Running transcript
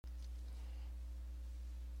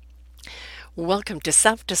Welcome to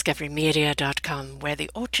selfdiscoverymedia.com, where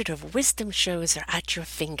the orchard of wisdom shows are at your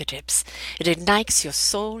fingertips. It ignites your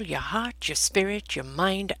soul, your heart, your spirit, your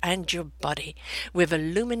mind, and your body with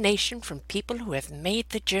illumination from people who have made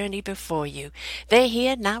the journey before you. They're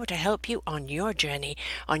here now to help you on your journey,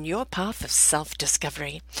 on your path of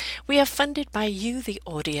self-discovery. We are funded by you, the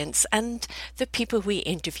audience, and the people we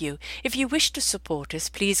interview. If you wish to support us,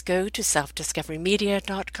 please go to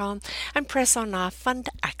selfdiscoverymedia.com and press on our Fund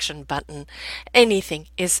Action button. Anything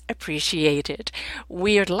is appreciated.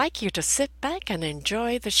 We would like you to sit back and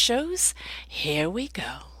enjoy the shows. Here we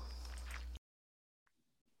go.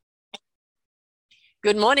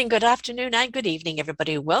 Good morning, good afternoon, and good evening,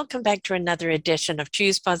 everybody. Welcome back to another edition of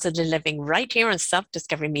Choose Positive Living right here on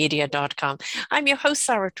selfdiscoverymedia.com. I'm your host,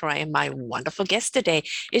 Sarah Troy, and my wonderful guest today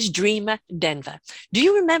is Dreamer Denver. Do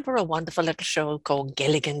you remember a wonderful little show called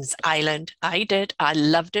Gilligan's Island? I did. I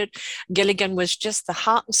loved it. Gilligan was just the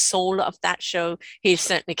heart and soul of that show. He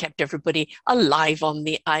certainly kept everybody alive on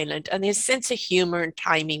the island, and his sense of humor and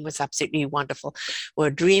timing was absolutely wonderful. Well,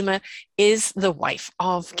 Dreamer is the wife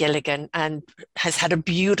of Gilligan and has had a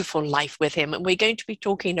beautiful life with him. And we're going to be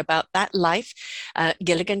talking about that life,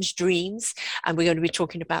 Gilligan's dreams, and we're going to be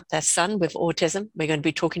talking about their son with autism. We're going to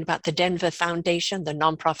be talking about the Denver Foundation, the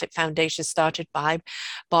nonprofit foundation started by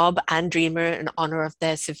Bob and Dreamer in honor of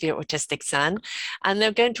their severe autistic son. And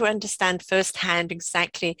they're going to understand firsthand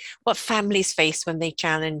exactly what families face when they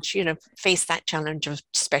face that challenge of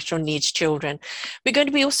special needs children. We're going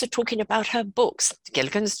to be also talking about her books,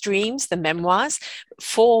 Gilligan's Dreams, the memoirs,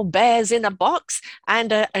 Four Bears in a Box,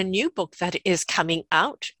 and a new book that is coming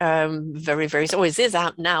out it is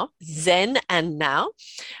out now, Zen and Now.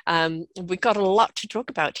 We've got a lot to talk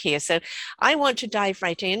about here, so I want to dive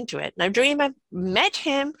right into it. Now, Dreamer met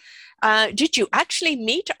him. Did you actually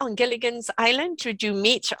meet on Gilligan's Island? Did you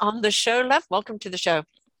meet on the show, love? Welcome to the show.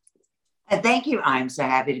 Thank you. I'm so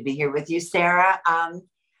happy to be here with you, Sarah.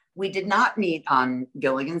 We did not meet on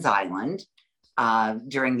Gilligan's Island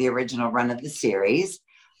during the original run of the series,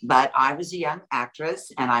 but I was a young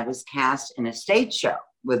actress and I was cast in a stage show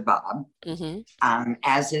with Bob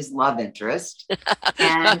as his love interest.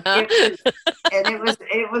 And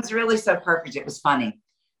it was really so perfect. It was funny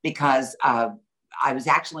because I was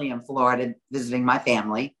actually in Florida visiting my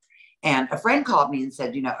family, and a friend called me and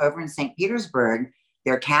said, over in St. Petersburg,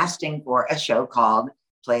 they're casting for a show called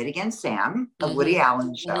Play It Again, Sam, a Woody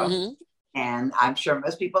Allen show. And I'm sure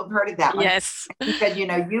most people have heard of that one. Yes. He said,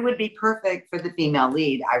 you would be perfect for the female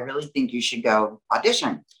lead. I really think you should go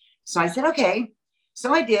audition. So I said, okay.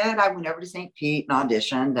 So I did. I went over to St. Pete and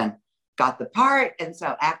auditioned and got the part. And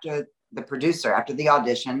so after the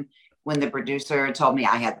audition, when the producer told me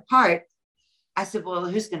I had the part, I said, well,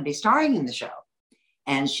 who's going to be starring in the show?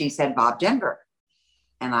 And she said, Bob Denver.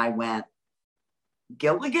 And I went,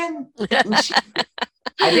 Gilligan?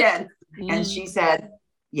 I did. And she said,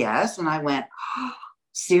 yes. And I went, oh,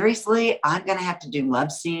 seriously? I'm going to have to do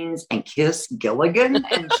love scenes and kiss Gilligan?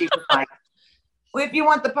 And she was like, well, if you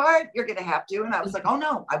want the part, you're going to have to. And I was like, oh,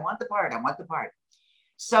 no, I want the part. I want the part.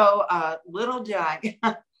 So little did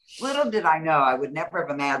I know, I would never have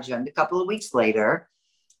imagined. A couple of weeks later,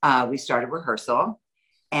 we started rehearsal.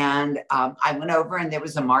 And I went over and there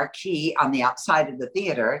was a marquee on the outside of the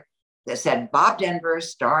theater that said Bob Denver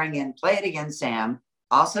starring in Play It Again, Sam,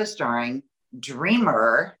 also starring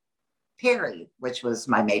Dreamer Perry, which was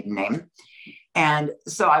my maiden name. And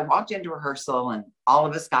so I walked into rehearsal and all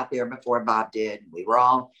of us got there before Bob did. We were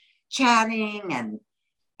all chatting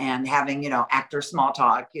and having, actor small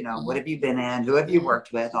talk, what have you been in? Who have you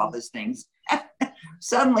worked with? All those things.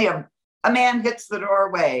 Suddenly a man hits the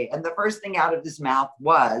doorway and the first thing out of his mouth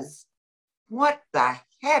was, what the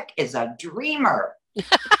heck is a dreamer?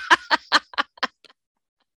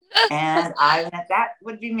 And I went, that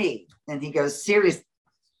would be me. And he goes, serious,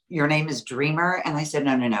 your name is Dreamer? And I said,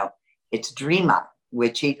 no, it's Dreama,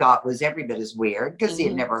 which he thought was every bit as weird because he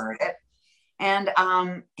had never heard it. And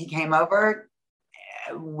he came over,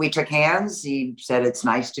 we took hands. He said, it's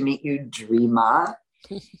nice to meet you, Dreama.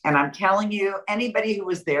 And I'm telling you, anybody who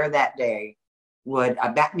was there that day would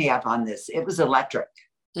back me up on this. It was electric.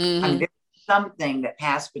 I mean, there was something that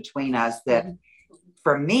passed between us that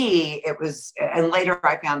for me, it was, and later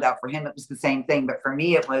I found out for him, it was the same thing. But for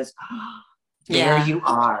me, it was, there you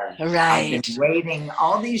are. Right. I've been waiting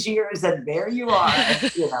all these years and there you are,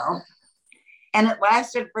 And it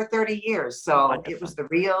lasted for 30 years. So wonderful. It was the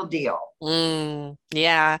real deal.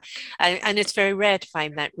 Yeah. And it's very rare to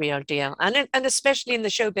find that real deal. And especially in the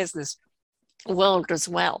show business world as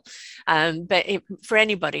well. For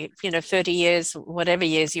anybody, 30 years, whatever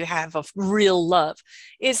years you have of real love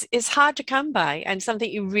is hard to come by and something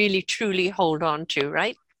you really, truly hold on to,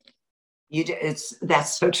 right?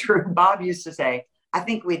 That's so true. Bob used to say, I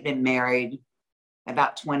think we'd been married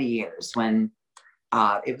about 20 years when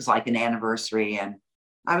it was like an anniversary. And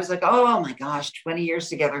I was like, oh my gosh, 20 years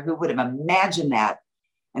together. Who would have imagined that?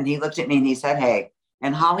 And he looked at me and he said, hey,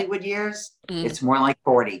 in Hollywood years, it's more like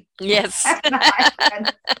 40. Yes.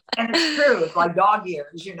 and it's true. It's like dog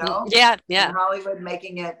years, Yeah. In Hollywood,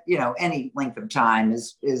 making it, any length of time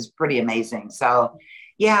is pretty amazing. So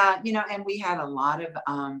yeah, and we had a lot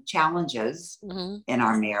of challenges in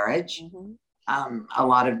our marriage. A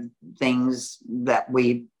lot of things that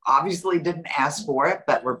we obviously didn't ask for it,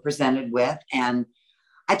 but were presented with. And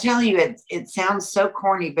I tell you, it sounds so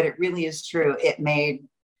corny, but it really is true. It made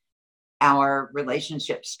our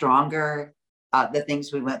relationship stronger, the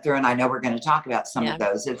things we went through. And I know we're going to talk about some of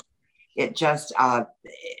those. It just,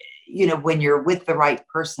 when you're with the right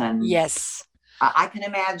person. Yes. I can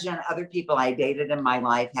imagine other people I dated in my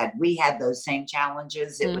life, had we had those same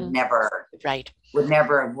challenges, it would never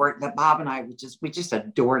have worked. But Bob and I we just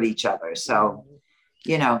adored each other. So,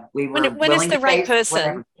 we were when it's the right person.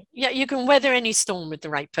 Whatever. Yeah, you can weather any storm with the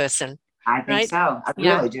right person. I think so. I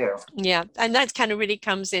really do. Yeah. And that kind of really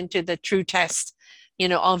comes into the true test,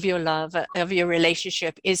 of your love, of your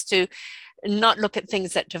relationship, is to not look at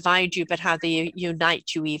things that divide you, but how they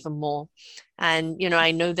unite you even more. And,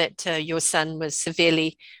 I know that your son was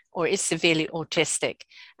severely autistic.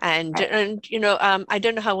 And I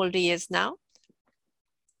don't know how old he is now.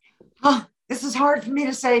 Oh, this is hard for me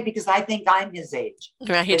to say because I think I'm his age.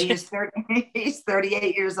 Right. But he's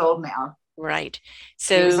 38 years old now. Right.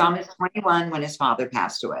 So he was almost 21 when his father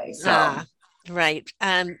passed away. So right.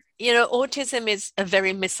 Autism is a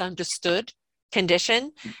very misunderstood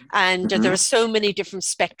condition, and there are so many different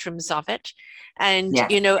spectrums of it, and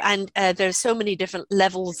there's so many different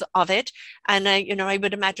levels of it. And I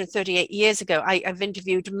would imagine 38 years ago, I've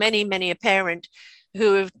interviewed many a parent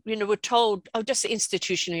who have, were told, oh, just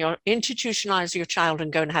institutionalize your child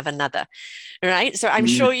and go and have another. Right. So I'm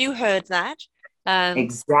sure you heard that.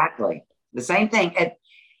 Exactly the same thing.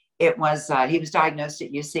 It was he was diagnosed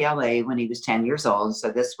at UCLA when he was 10 years old. So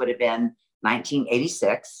this would have been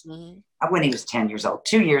 1986 when he was 10 years old,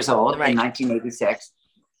 2 years old in 1986.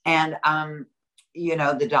 And,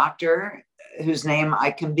 the doctor, whose name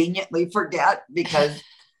I conveniently forget because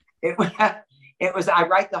it was, I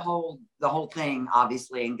write the whole thing,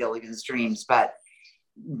 obviously, in Gilligan's Dreams, but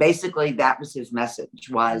basically that was his message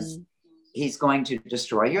was he's going to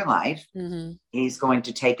destroy your life. He's going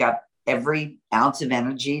to take up every ounce of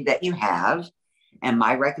energy that you have. And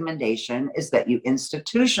my recommendation is that you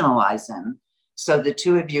institutionalize him so the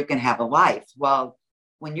two of you can have a life. Well,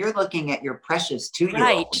 when you're looking at your precious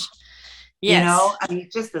 2-year-old,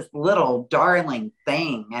 just this little darling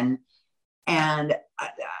thing. And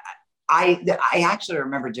I actually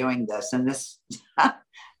remember doing this, and this,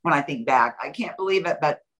 when I think back, I can't believe it,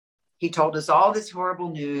 but he told us all this horrible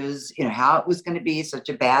news, how it was going to be such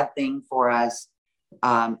a bad thing for us,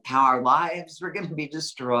 how our lives were going to be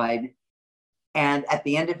destroyed. And at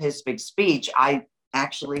the end of his big speech, I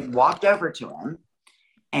actually walked over to him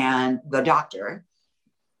and the doctor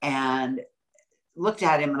and looked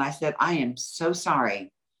at him and I said, I am so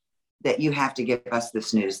sorry that you have to give us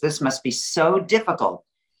this news. This must be so difficult.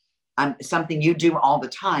 Something you do all the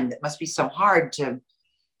time that must be so hard to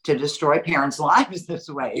destroy parents' lives this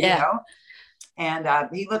way, And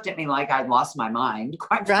he looked at me like I'd lost my mind,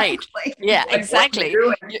 quite frankly. Yeah, like, exactly.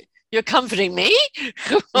 You're comforting me.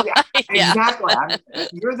 Exactly.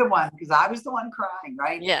 You're the one, because I was the one crying,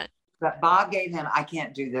 right? Yeah. But Bob gave him, I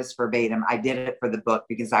can't do this verbatim. I did it for the book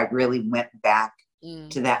because I really went back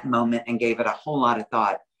to that moment and gave it a whole lot of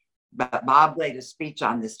thought. But Bob laid a speech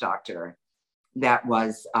on this doctor that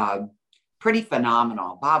was pretty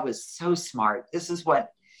phenomenal. Bob was so smart. This is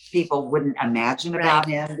what people wouldn't imagine about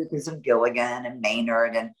him because of Gilligan and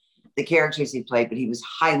Maynard and the characters he played, but he was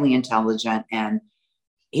highly intelligent, and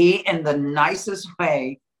he, in the nicest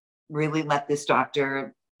way, really let this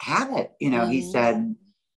doctor have it. He said,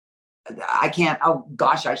 I can't, oh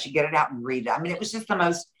gosh, I should get it out and read it. I mean, it was just the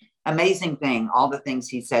most amazing thing. All the things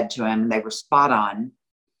he said to him, they were spot on.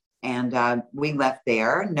 And we left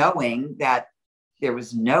there knowing that there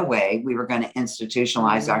was no way we were going to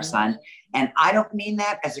institutionalize our son. And I don't mean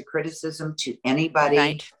that as a criticism to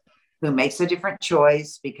anybody who makes a different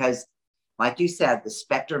choice, because like you said, the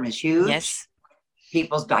spectrum is huge. Yes.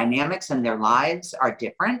 People's dynamics in their lives are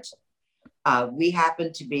different. We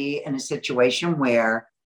happened to be in a situation where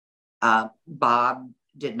Bob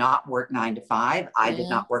did not work 9 to 5. I did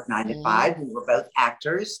not work 9 to 5. We were both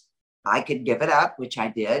actors. I could give it up, which I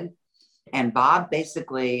did. And Bob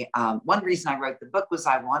basically, one reason I wrote the book was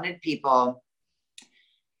I wanted people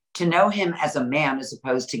to know him as a man as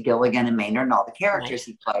opposed to Gilligan and Maynard and all the characters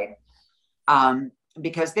he played.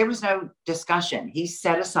 Because there was no discussion. He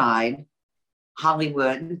set aside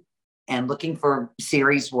Hollywood and looking for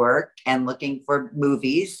series work and looking for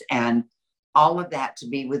movies and all of that to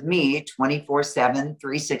be with me 24/7,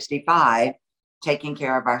 365, taking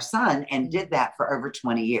care of our son, and did that for over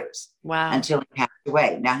 20 years. Wow. Until he passed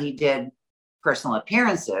away. Now he did personal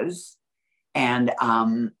appearances and,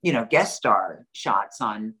 guest star shots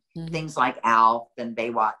on things like Alf and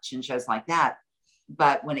Baywatch and shows like that.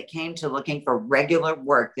 But when it came to looking for regular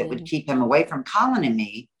work that would keep him away from Colin and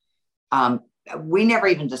me, we never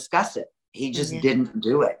even discussed it. He just didn't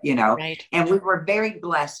do it, Right. And we were very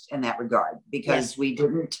blessed in that regard because we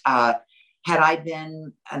didn't, had I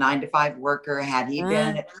been a 9-to-5 worker, had he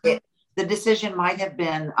been, the decision might have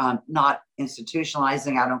been not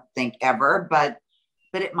institutionalizing, I don't think ever, but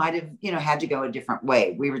it might have, had to go a different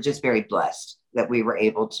way. We were just very blessed that we were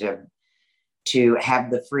able to have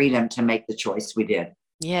the freedom to make the choice we did.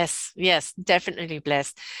 Yes, definitely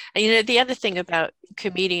blessed. And the other thing about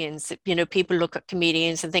comedians, people look at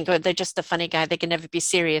comedians and think, oh, they're just a funny guy, they can never be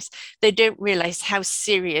serious. They don't realize how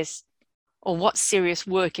serious or what serious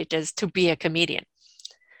work it is to be a comedian.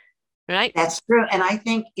 Right? That's true. And I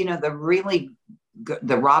think, the really good,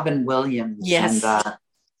 the Robin Williams and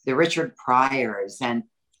the Richard Pryors, and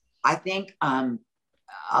I think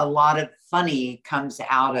a lot of funny comes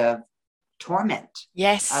out of torment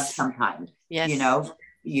of some kind.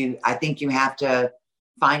 I think you have to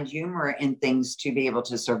find humor in things to be able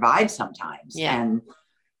to survive sometimes.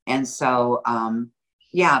 And so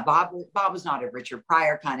Bob was not a Richard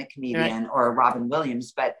Pryor kind of comedian or a Robin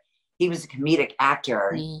Williams, but he was a comedic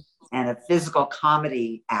actor and a physical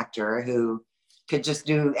comedy actor who could just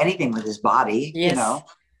do anything with his body,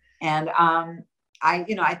 and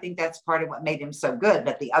I think that's part of what made him so good.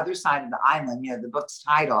 But the other side of the island, the book's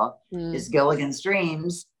title is Gilligan's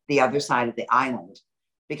Dreams, The Other Side of the Island,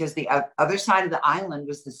 because the other side of the island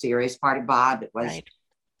was the serious part of Bob. It was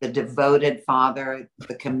the devoted father,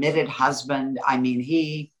 the committed husband. I mean,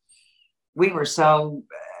 we were so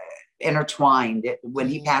intertwined. When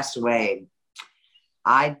he passed away,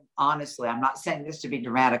 I honestly, I'm not saying this to be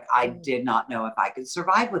dramatic, I did not know if I could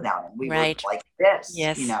survive without him. We were like this,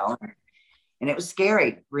 and it was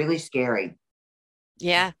scary, really scary.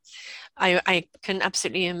 Yeah, I can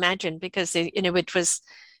absolutely imagine, because it was,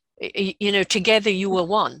 together you were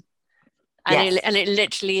one. And it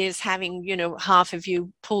literally is having, half of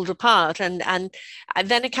you pulled apart, and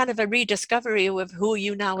then a kind of a rediscovery of who are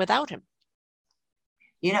you now without him.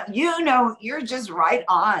 You're just right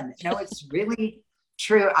on. It's really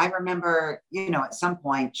true. I remember, at some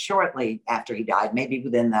point shortly after he died, maybe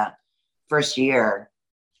within the first year,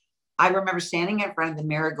 I remember standing in front of the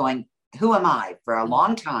mirror going, who am I? For a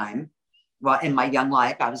long time. Well, in my young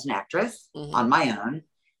life, I was an actress on my own.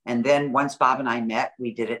 And then once Bob and I met,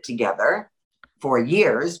 we did it together for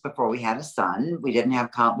years before we had a son. We didn't have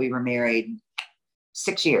we were married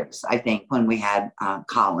 6 years, I think, when we had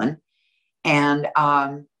Colin. And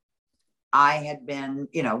I had been,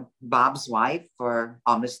 Bob's wife for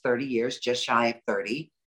almost 30 years, just shy of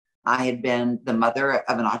 30. I had been the mother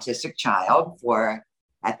of an autistic child for,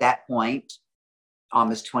 at that point,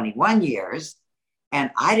 almost 21 years. And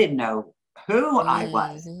I didn't know who I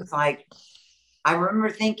was. It's like, I remember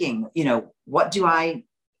thinking, what do I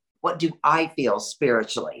feel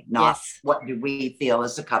spiritually? Not what do we feel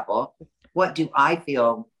as a couple? What do I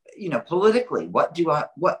feel, politically? What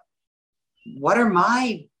are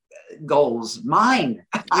my goals? Mine.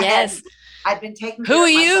 Yes. I've been taking. Who are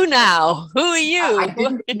you now? Who are you?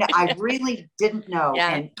 I really didn't know.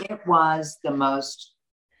 And it was the most,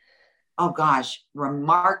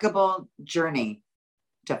 remarkable journey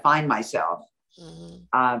to find myself.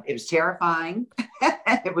 It was terrifying.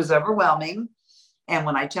 It was overwhelming. And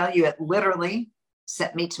when I tell you, it literally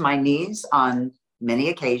sent me to my knees on many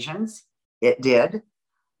occasions. It did.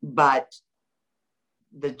 But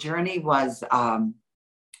the journey was,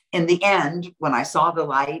 in the end, when I saw the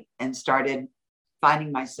light and started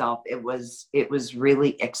finding myself, it was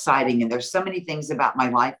really exciting. And there's so many things about my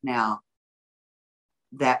life now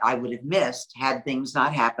that I would have missed had things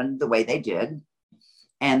not happened the way they did.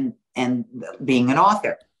 And being an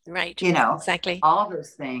author, right? Exactly. All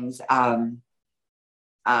those things that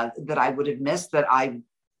I would have missed, that I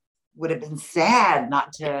would have been sad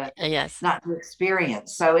not to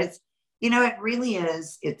experience. So it's, it really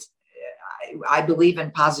is. I believe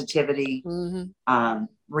in positivity,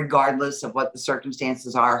 regardless of what the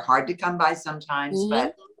circumstances are. Hard to come by sometimes,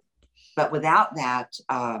 but without that,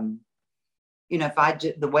 if I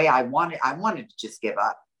did the way I wanted to just give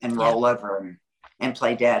up and roll over and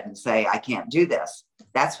play dead and say, I can't do this.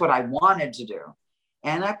 that's what I wanted to do.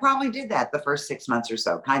 And I probably did that the first 6 months or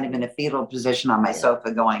so, kind of in a fetal position on my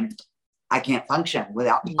sofa going, I can't function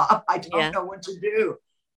without Bob. I don't know what to do.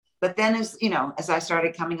 But then as, you know, as I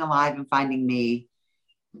started coming alive and finding me,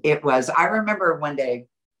 I remember one day,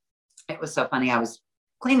 it was so funny. I was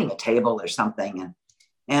cleaning a table or something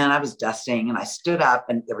and I was dusting and I stood up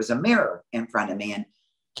and there was a mirror in front of me.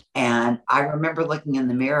 And I remember looking in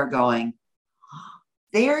the mirror going, oh,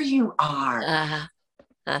 there you are.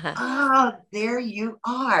 Oh, there you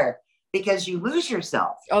are. Because you lose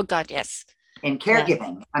yourself. Oh God, yes. In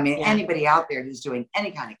caregiving. I mean, anybody out there who's doing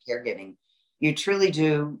any kind of caregiving, you truly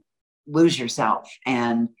do lose yourself.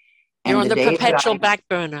 And you're on the perpetual back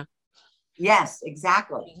burner. Yes,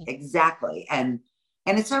 exactly. Exactly. And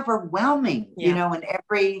it's overwhelming, you know, in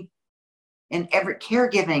every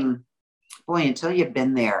caregiving, boy, until you've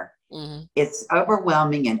been there, it's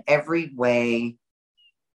overwhelming in every way,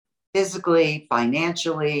 physically,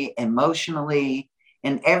 financially, emotionally,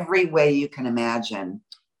 in every way you can imagine.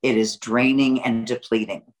 It is draining and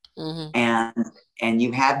depleting. And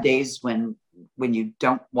you have days when you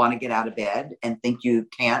don't want to get out of bed and think you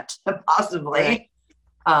can't possibly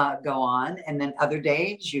go on. And then other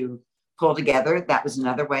days you pull together. That was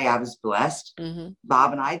another way I was blessed.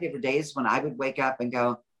 Bob and I, there were days when I would wake up and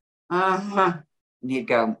go, and he'd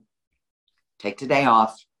go, take today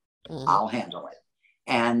off. I'll handle it.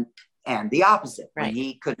 And the opposite. When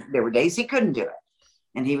he couldn't, there were days he couldn't do it.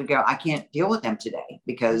 And he would go, I can't deal with them today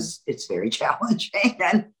because it's very challenging.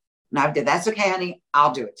 And I did, that's okay, honey.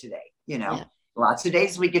 I'll do it today. You know, lots of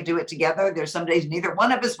days we could do it together. There's some days neither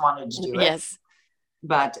one of us wanted to do it. Yes.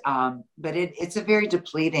 But it's a very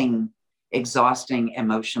depleting, exhausting,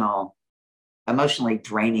 emotionally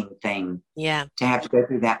draining thing. Yeah. To have to go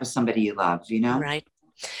through that with somebody you love, you know? Right.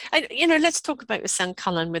 And, you know, let's talk about your son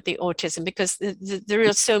Cullen with the autism, because there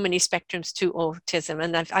are so many spectrums to autism.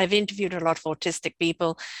 And I've interviewed a lot of autistic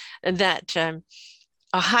people that are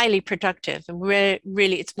highly productive, and where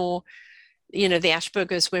really it's more, you know, the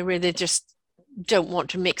Asperger's, where they just don't want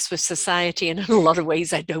to mix with society. And in a lot of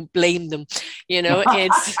ways, I don't blame them. You know,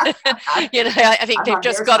 it's, you know, I think they've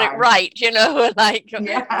just got it right, you know, like,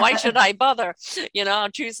 why should I bother? You know, I'll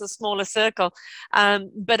choose a smaller circle.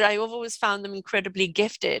 But I've always found them incredibly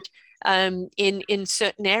gifted in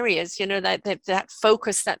certain areas, you know, that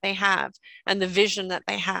focus that they have and the vision that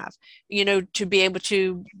they have, you know, to be able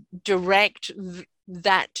to direct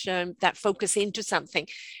that focus into something.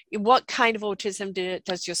 What kind of autism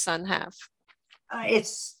does your son have?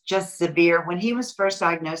 It's just severe. When he was first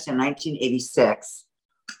diagnosed in 1986,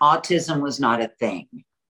 autism was not a thing.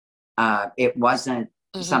 It wasn't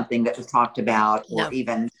something that was talked about or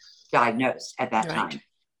even diagnosed at that time.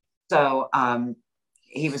 So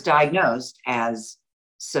he was diagnosed as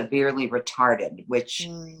severely retarded, which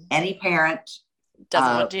any parent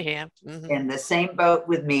doesn't want to hear. In the same boat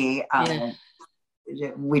with me.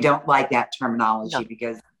 We don't like that terminology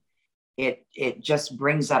because it just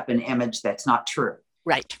brings up an image that's not true.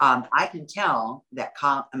 Right. I can tell that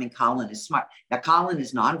Colin is smart. Now, Colin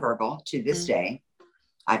is nonverbal to this day.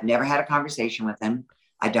 I've never had a conversation with him.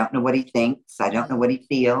 I don't know what he thinks. I don't know what he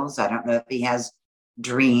feels. I don't know if he has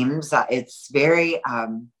dreams. It's very,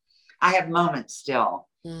 I have moments still.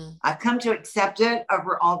 I've come to accept it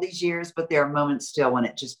over all these years, but there are moments still when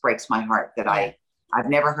it just breaks my heart that I've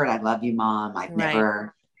never heard, I love you, Mom. I've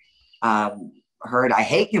never heard, I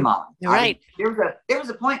hate you, Mom. Right. There was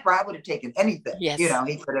a point where I would have taken anything. Yes. You know,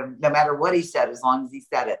 he could have, no matter what he said, as long as he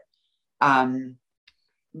said it.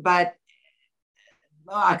 But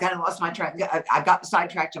I kind of lost my track. I got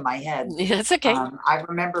sidetracked in my head. That's okay. I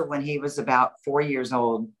remember when he was about 4 years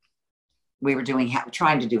old, we were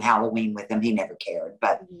trying to do Halloween with him. He never cared,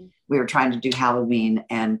 but we were trying to do Halloween,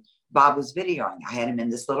 and Bob was videoing. I had him in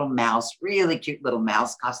this little really cute little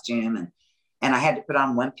mouse costume, and I had to put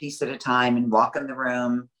on one piece at a time and walk in the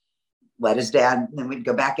room, let his dad, and then we'd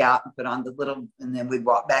go back out and put on and then we'd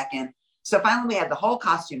walk back in. So finally we had the whole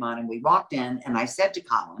costume on and we walked in, and I said to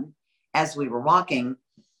Colin, as we were walking,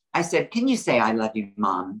 I said, can you say, I love you,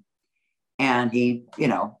 Mom? And he, you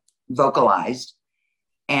know, vocalized.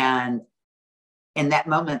 And in that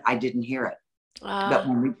moment, I didn't hear it. But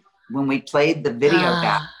when we played the video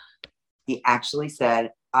back, he actually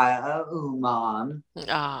said, oh, Mom.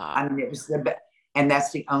 I mean, it was and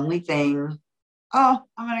that's the only thing. Oh,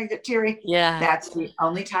 I'm going to get teary. Yeah. That's the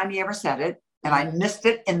only time he ever said it. And I missed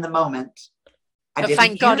it in the moment. But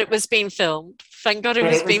thank God it was being filmed. Thank God it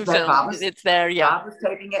was being filmed. It's there, Bob was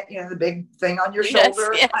taping it, you know, the big thing on your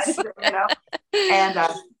shoulder. Yes. You know? And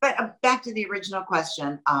but back to the original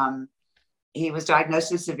question. He was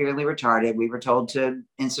diagnosed as severely retarded. We were told to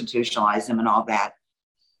institutionalize him and all that.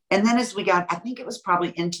 And then as we got, I think it was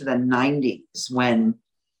probably into the 90s when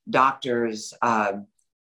doctors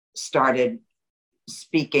started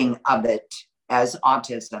speaking of it as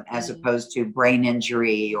autism, as opposed to brain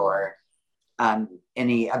injury or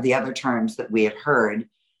any of the other terms that we had heard.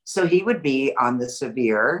 So he would be on the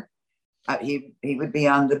severe, he would be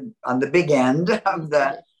on the big end of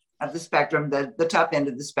the spectrum, the tough end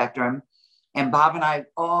of the spectrum. And Bob and I,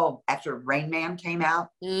 after Rain Man came out,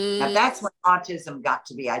 now that's when autism got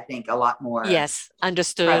to be, I think, a lot more. Yes,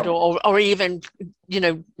 understood or even,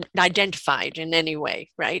 identified in any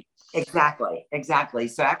way, right? Exactly.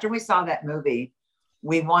 So after we saw that movie,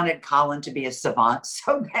 we wanted Colin to be a savant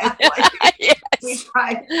so badly. Yes.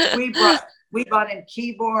 We bought him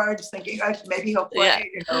keyboards, thinking maybe he'll play.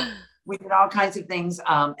 Yeah. We did all kinds of things.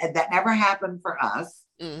 And that never happened for us.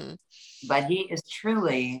 Mm-hmm. But he is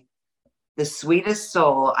truly the sweetest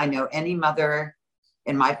soul. I know any mother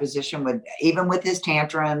in my position would, even with his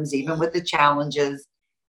tantrums, even with the challenges,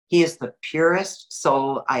 he is the purest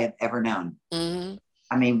soul I have ever known. Mm-hmm.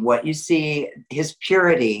 I mean, what you see, his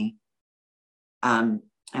purity, and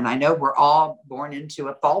I know we're all born into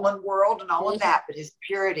a fallen world and all of that, but his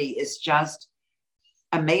purity is just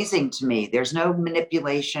amazing to me. There's no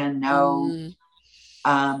manipulation, no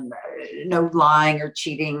lying or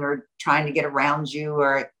cheating or trying to get around you,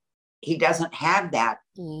 or he doesn't have that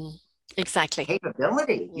exactly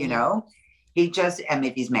capability. He just, and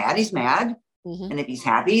if he's mad, he's mad, and if he's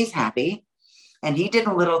happy, he's happy. And he did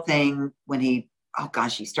a little thing when he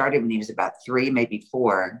started when he was about 3, maybe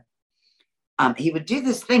 4. He would do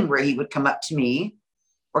this thing where he would come up to me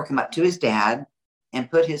or come up to his dad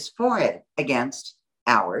and put his forehead against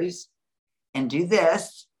ours and do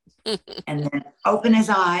this and then open his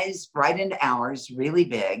eyes right into ours really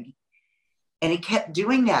big. And he kept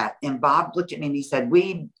doing that. And Bob looked at me and he said,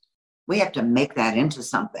 we have to make that into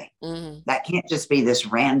something. That can't just be this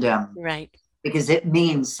random, right? Because it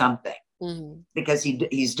means something. Because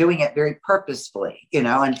he's doing it very purposefully,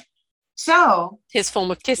 and so his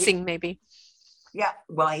form of kissing, maybe. Yeah,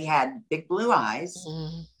 well, he had big blue eyes,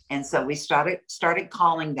 and so we started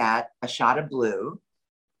calling that a shot of blue,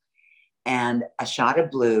 and a shot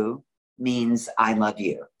of blue means I love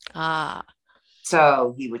you.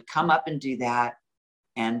 So he would come up and do that,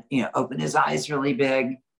 and open his eyes really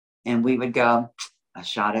big, and we would go, a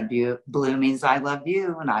shot of blue means I love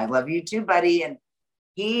you, and I love you too, buddy, and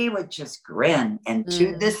he would just grin. And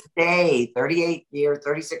to this day,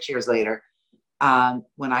 36 years later,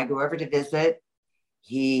 when I go over to visit,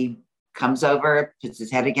 he comes over, puts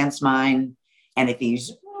his head against mine. And if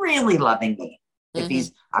he's really loving me,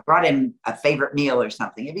 I brought him a favorite meal or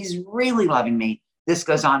something. If he's really loving me, this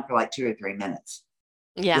goes on for like 2 or 3 minutes.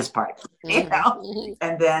 Yeah. This part,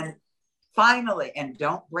 and then finally, and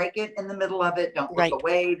don't break it in the middle of it. Don't look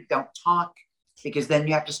away. Don't talk. Because then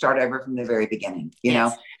you have to start over from the very beginning, you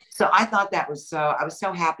know? So I thought I was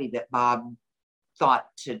so happy that Bob thought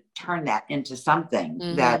to turn that into something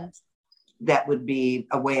that would be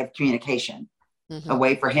a way of communication, a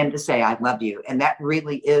way for him to say, I love you. And that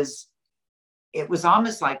really is, it was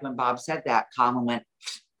almost like when Bob said that, Colin went,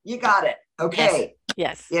 you got it. Okay.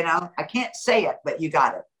 Yes. I can't say it, but you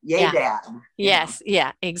got it. Yay, Dad. Yes.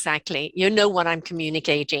 Yeah, exactly. You know what I'm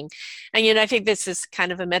communicating. And, I think this is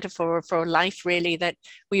kind of a metaphor for life, really, that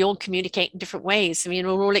we all communicate in different ways. I mean,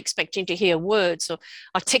 we're all expecting to hear words or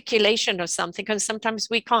articulation or something, and sometimes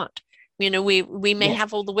we can't. We may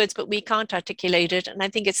have all the words, but we can't articulate it. And I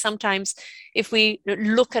think it's sometimes if we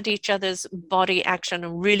look at each other's body action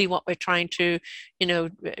and really what we're trying to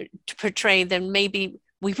portray, then maybe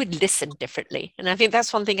we would listen differently. And I think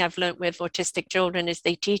that's one thing I've learned with autistic children is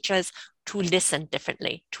they teach us to listen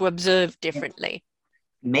differently, to observe differently.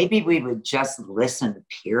 Maybe we would just listen,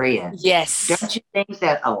 period. Yes. Don't you think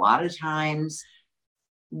that a lot of times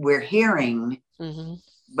we're hearing,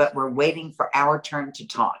 but we're waiting for our turn to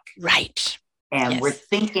talk? Right. And we're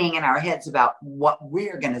thinking in our heads about what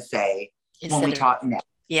we're going to say when we talk next.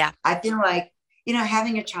 Yeah. I feel like,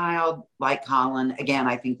 having a child like Colin, again,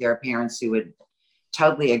 I think there are parents who would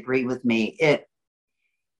totally agree with me.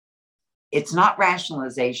 It's not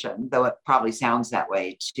rationalization, though it probably sounds that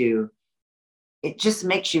way, it just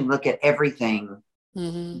makes you look at everything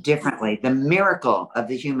differently. The miracle of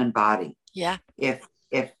the human body. Yeah. If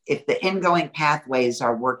the ingoing pathways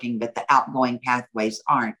are working, but the outgoing pathways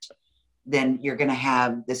aren't, then you're going to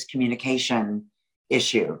have this communication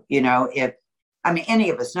issue. Any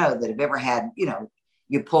of us know that have ever had,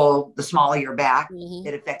 you pull the small of your back,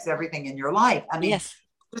 it affects everything in your life. Just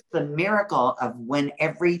the miracle of when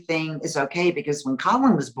everything is okay. Because when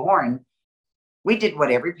Colin was born, we did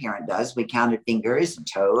what every parent does. We counted fingers and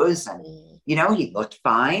toes and, he looked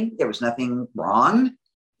fine. There was nothing wrong.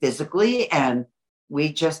 physically. And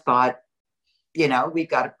we just thought, we've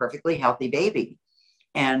got a perfectly healthy baby.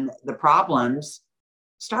 And the problems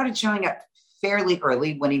started showing up fairly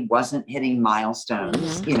early when he wasn't hitting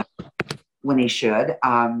milestones, when he should.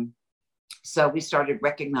 So we started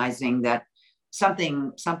recognizing that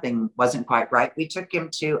something wasn't quite right. We took him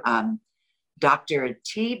to Dr.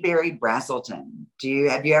 T. Barry Brazelton.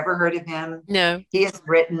 Have you ever heard of him? No. He has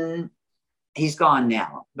written, he's gone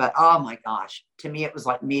now, but oh my gosh, to me, it was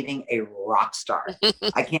like meeting a rock star.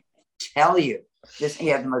 I can't tell you this. He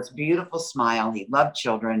had the most beautiful smile. He loved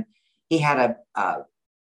children. He had a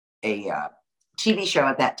TV show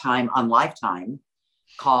at that time on Lifetime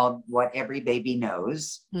called What Every Baby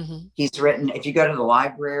Knows. He's written, if you go to the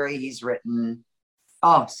library, he's written,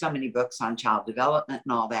 so many books on child development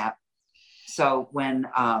and all that. So when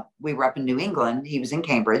we were up in New England, he was in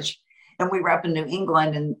Cambridge, and we were up in New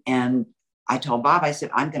England, and I told Bob, I said,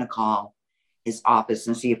 I'm going to call his office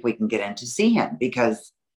and see if we can get in to see him,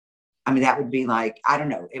 because that would be like, I don't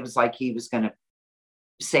know. It was like he was going to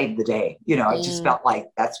save the day. It just felt like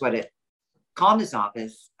that's what it. Called his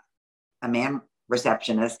office. A man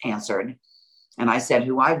receptionist answered, and I said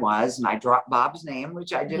who I was, and I dropped Bob's name,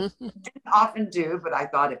 which I didn't often do, but I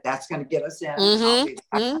thought if that's going to get us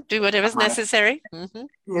in, do whatever's necessary.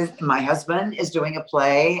 My husband is doing a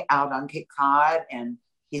play out on Cape Cod, and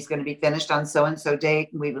he's going to be finished on so-and-so date.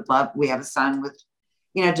 And we have a son with,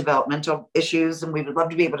 developmental issues, and we would love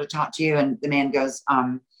to be able to talk to you. And the man goes,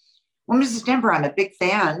 well, Mrs. Denver, I'm a big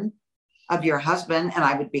fan of your husband, and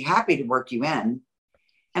I would be happy to work you in.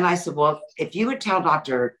 And I said, well, if you would tell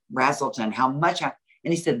Dr. Brazelton how much and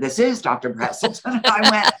he said, this is Dr. Brazelton.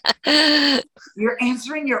 I went, you're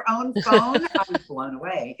answering your own phone? I was blown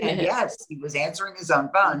away. And yes, he was answering his own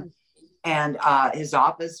phone. And his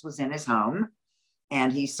office was in his home.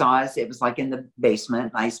 And he saw us. It was like in the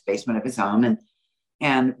basement, nice basement of his home.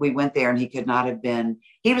 And we went there, and he could not have been,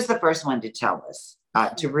 he was the first one to tell us,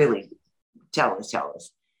 to really tell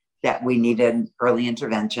us that we needed early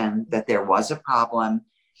intervention, that there was a problem,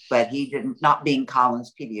 but he didn't, not being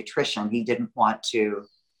Colin's pediatrician, he didn't want to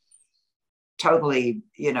totally,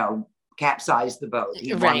 capsize the boat.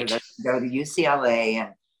 He wanted us to go to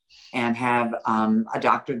UCLA and have a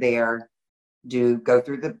doctor there go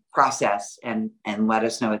through the process and let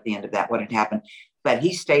us know at the end of that what had happened. But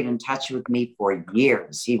he stayed in touch with me for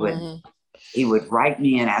years. He would write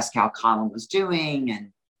me and ask how Colin was doing.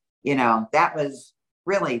 And, that was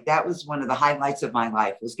one of the highlights of my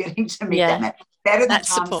life, was getting to meet that man. Better than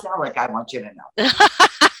Tom Selleck, I want you to know.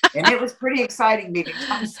 And it was pretty exciting meeting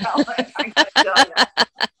Tom Selleck, I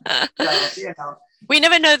gotta tell you. So, we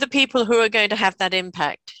never know the people who are going to have that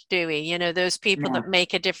impact, do we? Those people that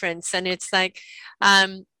make a difference. And it's like,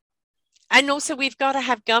 and also we've got to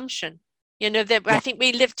have gumption. I think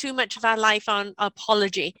we live too much of our life on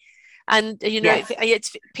apology. And,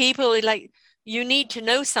 it's people like, you need to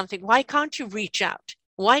know something. Why can't you reach out?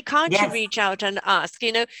 Why can't you reach out and ask,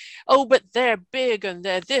 but they're big and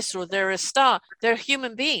they're this, or they're a star. They're a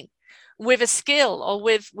human being with a skill, or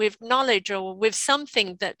with knowledge, or with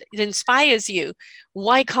something that inspires you.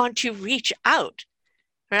 Why can't you reach out?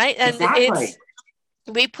 Right. And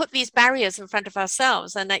we put these barriers in front of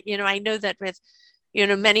ourselves. And, I know that with,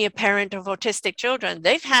 many a parent of autistic children,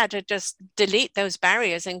 they've had to just delete those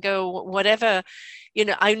barriers and go, whatever,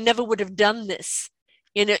 I never would have done this,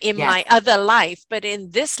 in my other life, but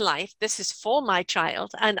in this life, this is for my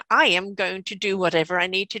child, and I am going to do whatever I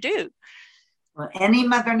need to do. Well, any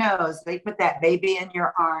mother knows, they put that baby in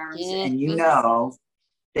your arms, and you know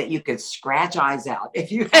that you could scratch eyes out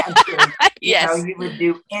if you had to. You would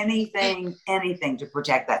do anything to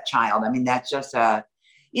protect that child. That's just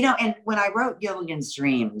and when I wrote Gilligan's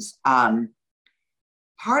Dreams, part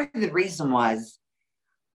of the reason was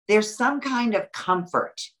there's some kind of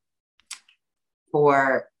comfort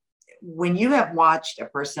for when you have watched a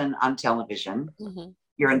person on television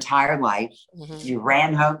your entire life. You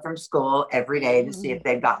ran home from school every day to see if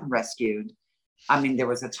they'd gotten rescued. There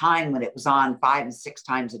was a time when it was on 5 and 6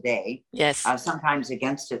 times a day. Yes. Sometimes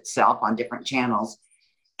against itself on different channels.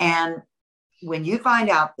 And when you find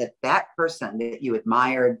out that that person that you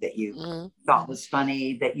admired, that you thought was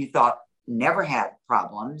funny, that you thought never had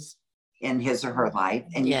problems in his or her life,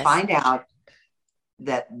 and you find out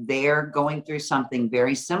that they're going through something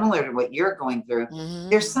very similar to what you're going through,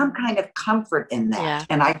 there's some kind of comfort in that. Yeah.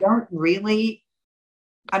 And I don't really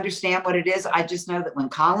understand what it is. I just know that when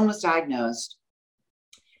Colin was diagnosed,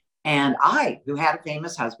 and I, who had a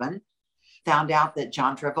famous husband, found out that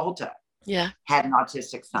John Travolta had an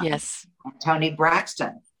autistic son. Yes. And Tony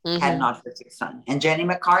Braxton had an autistic son, and Jenny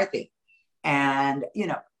McCarthy. And,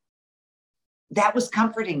 that was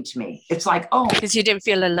comforting to me. It's like, oh, because you didn't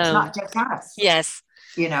feel it's alone. not just us, Yes.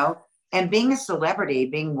 you know, and being a celebrity,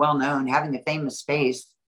 being well known, having a famous face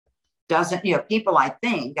doesn't, you know, people, I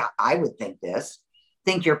would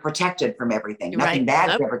think you're protected from everything. Nothing Right. bad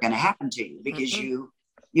is Nope. ever going to happen to you because Mm-mm.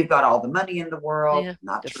 you've got all the money in the world. Yeah.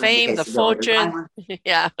 Not The true in the fame, the case of Gilbert fortune. Island.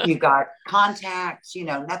 Yeah. You've got contacts, you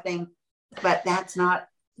know, nothing, but that's not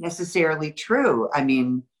necessarily true. I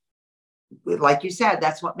mean, like you said,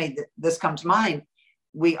 that's what made this come to mind.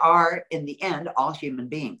 We are, in the end, all human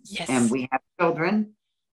beings, Yes. and we have children.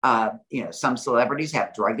 You know, some celebrities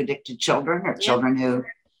have drug addicted children, or children who,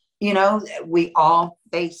 you know, we all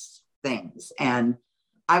face things. And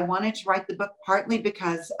I wanted to write the book partly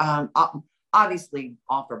because, obviously,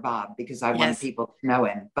 all for Bob, because I wanted people to know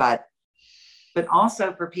him, but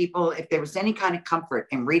also for people, if there was any kind of comfort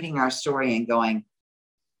in reading our story and going,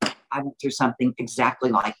 I went through something exactly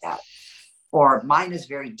like that, or mine is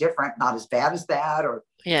very different, not as bad as that, or,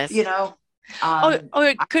 you know, or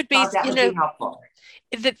it could be, that you would know, be helpful.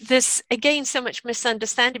 There's again so much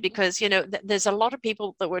misunderstanding because, you know, there's a lot of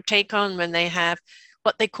people that will take on when they have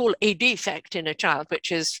what they call a defect in a child,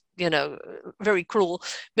 which is, you know, very cruel,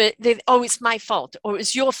 but oh, it's my fault, or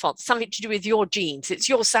it's your fault, something to do with your genes, it's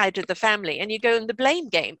your side of the family, and you go in the blame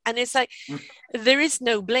game, and it's like, there is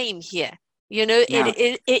no blame here, you know.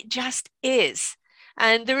 It just is.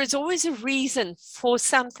 And there is always a reason for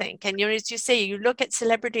something. And, you know, as you say, you look at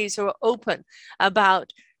celebrities who are open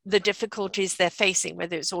about the difficulties they're facing,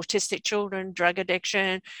 whether it's autistic children, drug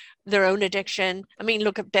addiction, their own addiction. I mean,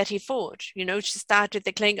 look at Betty Ford, you know, she started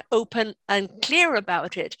the clinic open and clear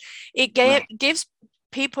about it. It gives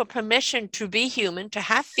people permission to be human, to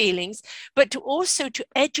have feelings, but to also to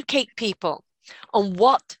educate people on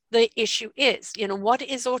what the issue is. You know, what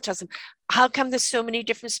is autism? How come there's so many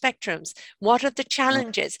different spectrums? What are the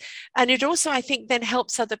challenges? And it also, I think, then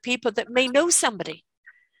helps other people that may know somebody.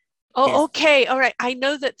 Oh, okay, all right. I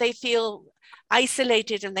know that they feel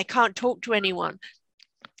isolated and they can't talk to anyone,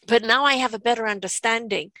 but now I have a better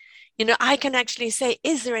understanding. You know, I can actually say,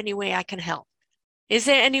 is there any way I can help? Is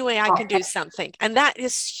there any way I can do something? And that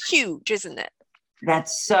is huge, isn't it?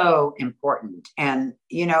 That's so important. And,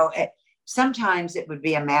 you know, sometimes it would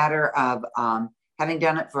be a matter of, having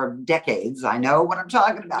done it for decades, I know what I'm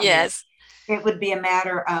talking about. Yes. Here. It would be a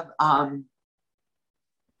matter of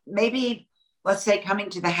maybe, let's say,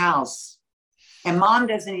 coming to the house, and mom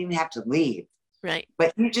doesn't even have to leave. Right.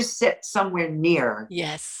 But you just sit somewhere near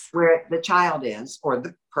where the child is, or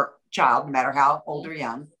the child, no matter how old or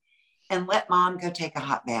young, and let mom go take a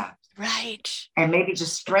hot bath. Right. And maybe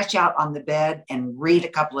just stretch out on the bed and read a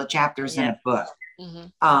couple of chapters in a book.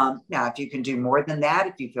 Now, if you can do more than that,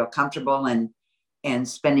 if you feel comfortable in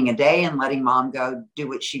spending a day and letting mom go do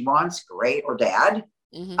what she wants, great, or dad,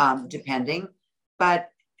 depending. But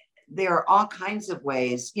there are all kinds of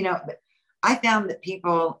ways, you know. I found that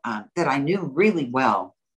people that I knew really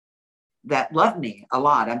well that loved me a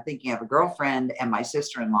lot. I'm thinking of a girlfriend and my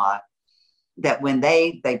sister-in-law that when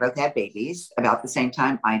they both had babies about the same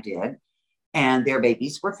time I did, and their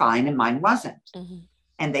babies were fine and mine wasn't.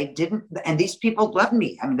 And they didn't, and these people loved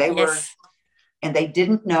me. I mean, they were, and they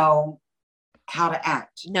didn't know how to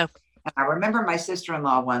act. No. And I remember my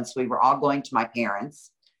sister-in-law once, we were all going to my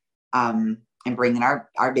parents and bringing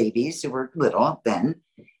our babies who were little then.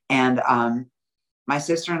 And my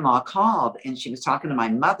sister-in-law called and she was talking to my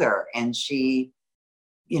mother, and she,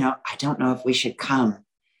 you know, I don't know if we should come,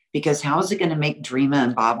 because how is it going to make Dreama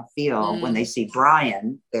and Bob feel when they see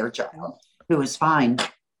Brian, their child, who is fine?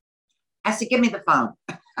 I said, give me the phone.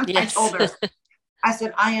 I told her, I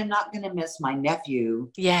said, I am not going to miss my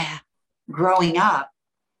nephew growing up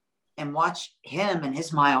and watch him and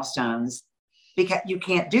his milestones, because you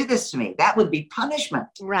can't do this to me. That would be punishment.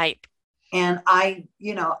 Right. And I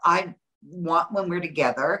want, when we're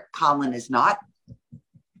together, Colin is not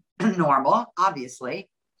normal, obviously,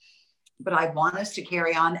 but I want us to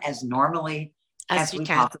carry on as normally as we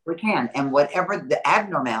possibly can. And whatever the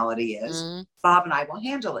abnormality is, Bob and I will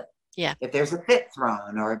handle it. Yeah. If there's a fit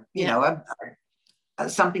thrown or, you know,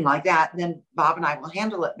 something like that, then Bob and I will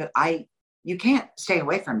handle it. But you can't stay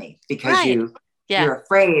away from me because you're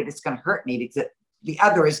afraid it's going to hurt me, because the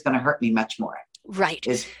other is going to hurt me much more. Right.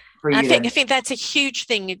 I think that's a huge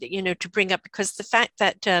thing, you know, to bring up, because the fact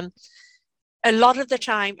that a lot of the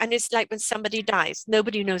time, and it's like when somebody dies,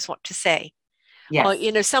 nobody knows what to say. Yes. Or,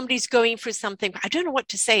 you know, somebody's going through something, I don't know what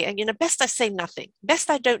to say. And, you know, best I say nothing. Best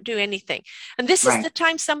I don't do anything. And this is the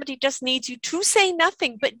time somebody just needs you to say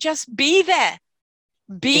nothing, but just be there.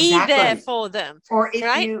 Be there for them. Or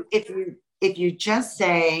if you just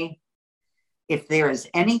say, if there is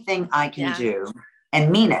anything I can do,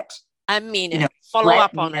 and mean it. I mean it. Follow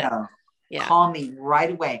up on it. Yeah. call me right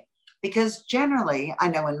away. Because generally, I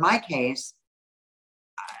know in my case,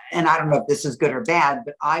 and I don't know if this is good or bad,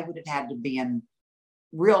 but I would have had to be in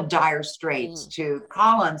real dire straits to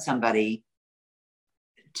call on somebody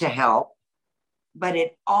to help. But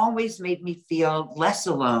it always made me feel less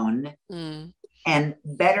alone and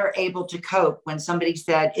better able to cope when somebody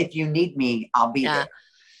said, if you need me, I'll be there.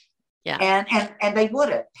 Yeah. And they would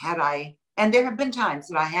have had I, and there have been times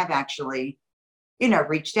that I have actually, you know,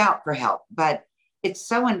 reached out for help, but it's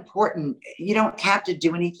so important. You don't have to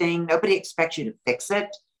do anything. Nobody expects you to fix it.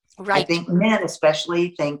 Right. I think men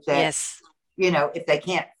especially think that, Yes. you know, if they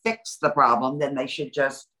can't fix the problem, then they should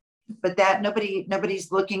just, but that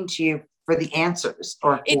nobody's looking to you for the answers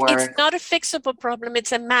or for. It's not a fixable problem.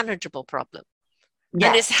 It's a manageable problem. Yes.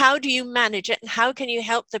 And it's how do you manage it and how can you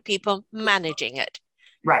help the people managing it?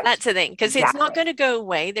 Right. That's the thing, because it's not going to go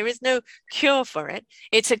away. There is no cure for it.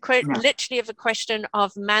 It's literally of a question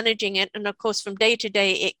of managing it. And of course, from day to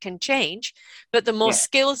day, it can change. But the more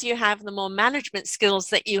skills you have, the more management skills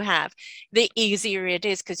that you have, the easier it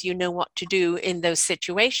is because you know what to do in those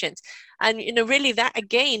situations. And, you know, really that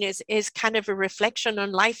again is kind of a reflection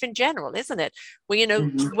on life in general, isn't it? Well, you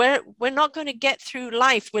know, we're not going to get through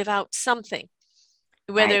life without something,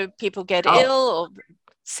 whether people get ill or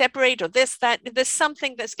separate or this, that, there's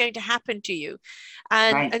something that's going to happen to you.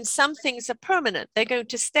 And some things are permanent. They're going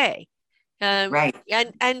to stay.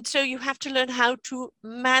 And so you have to learn how to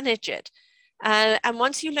manage it. And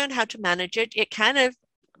once you learn how to manage it, it kind of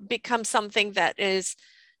becomes something that is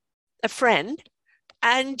a friend.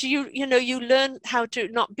 And you learn how to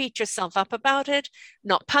not beat yourself up about it,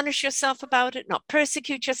 not punish yourself about it, not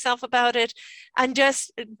persecute yourself about it, and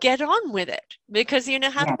just get on with it because you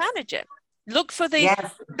know how to manage it. Look for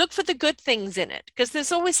the good things in it, because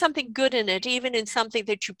there's always something good in it, even in something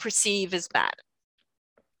that you perceive as bad.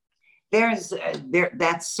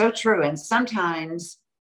 That's so true. And sometimes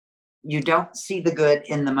you don't see the good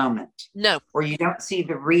in the moment. No. Or you don't see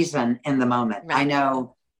the reason in the moment. Right. I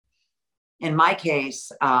know in my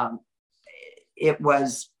case, it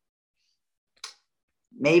was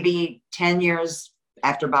maybe 10 years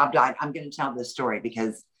after Bob died. I'm going to tell this story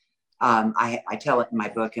because I tell it in my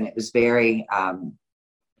book, and it was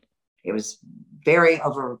very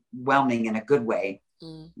overwhelming in a good way.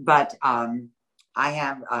 But I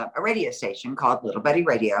have a radio station called Little Buddy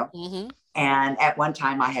Radio. And at one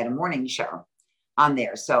time I had a morning show on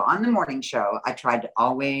there. So on the morning show, I tried to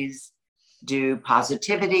always do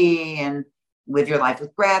positivity and live your life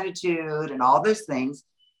with gratitude and all those things.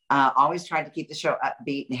 Always tried to keep the show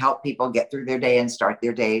upbeat and help people get through their day and start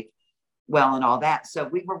their day well and all that. So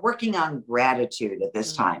we were working on gratitude at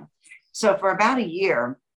this time. So for about a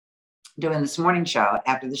year doing this morning show,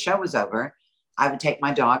 after the show was over, I would take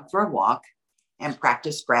my dog for a walk and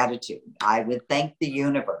practice gratitude. I would thank the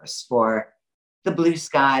universe for the blue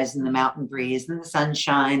skies and the mountain breeze and the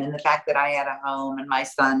sunshine and the fact that I had a home and my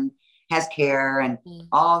son has care and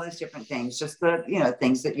all those different things, just the,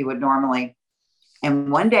 things that you would normally. And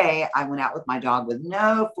one day I went out with my dog with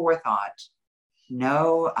no forethought,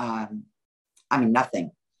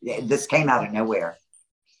 nothing. This came out of nowhere.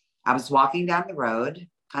 I was walking down the road,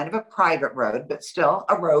 kind of a private road, but still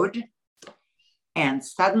a road. And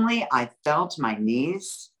suddenly I fell to my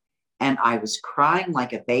knees and I was crying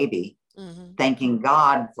like a baby, thanking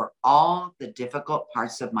God for all the difficult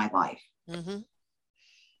parts of my life.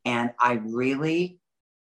 And I really,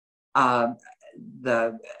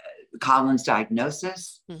 the Colin's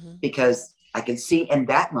diagnosis, because I could see in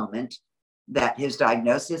that moment that his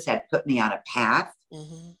diagnosis had put me on a path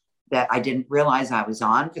that I didn't realize I was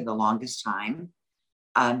on for the longest time,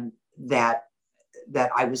 that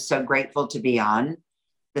I was so grateful to be on.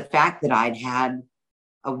 The fact that I'd had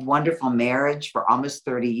a wonderful marriage for almost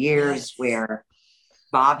 30 years where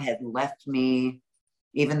Bob had left me,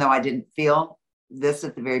 even though I didn't feel this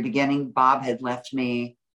at the very beginning, Bob had left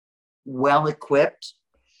me well equipped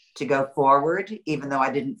to go forward, even though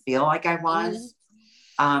I didn't feel like I was.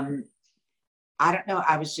 I don't know.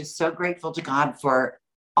 I was just so grateful to God for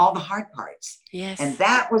all the hard parts. Yes. And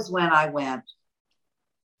that was when I went,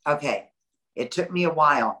 okay, it took me a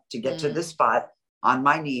while to get to this spot on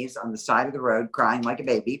my knees on the side of the road, crying like a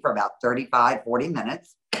baby for about 35, 40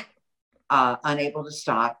 minutes, unable to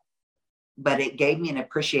stop. But it gave me an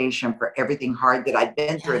appreciation for everything hard that I'd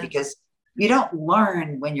been through, because you don't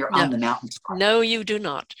learn when you're on the mountaintop. No, you do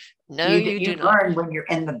not. You learn when you're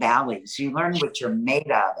in the valleys. You learn what you're made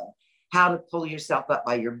of and how to pull yourself up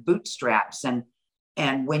by your bootstraps.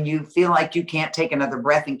 And when you feel like you can't take another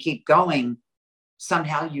breath and keep going,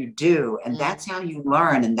 somehow you do. And that's how you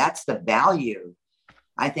learn. And that's the value,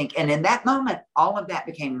 I think. And in that moment, all of that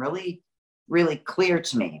became really, really clear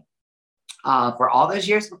to me. For all those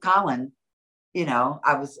years with Colin,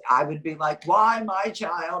 I would be like, why my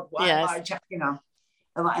child? Why Yes. my child?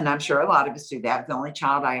 And I'm sure a lot of us do that. The only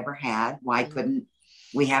child I ever had. Why Mm-hmm. couldn't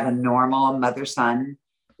we have a normal mother-son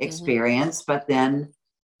experience? But then,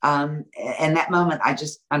 in that moment, I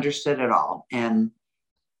just understood it all and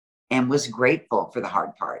was grateful for the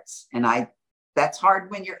hard parts. And that's hard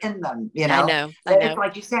when you're in them, I know. But it's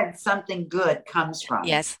like you said, something good comes from it.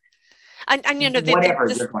 Yes. And Whatever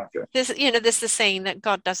you're going through. this is the saying that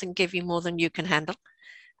God doesn't give you more than you can handle.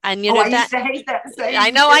 And I used to hate that saying. I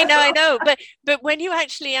know. But when you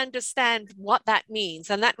actually understand what that means,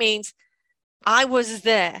 and that means I was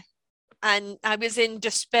there and I was in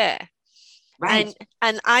despair. Right.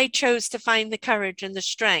 And I chose to find the courage and the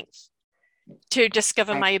strength to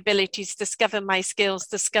discover my abilities, discover my skills,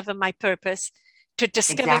 discover my purpose, to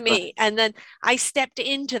discover me. And then I stepped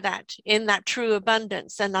into that in that true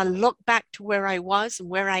abundance. And I look back to where I was and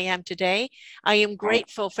where I am today. I am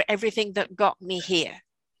grateful for everything that got me here.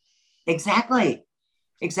 Exactly.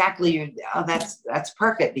 That's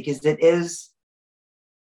perfect, because it is,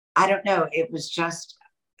 I don't know, it was just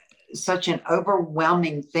such an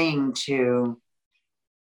overwhelming thing to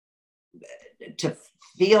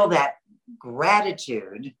feel that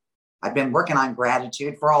gratitude. I've been working on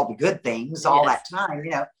gratitude for all the good things all that time,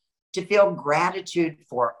 to feel gratitude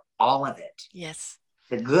for all of it. Yes.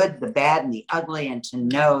 The good, the bad, and the ugly, and to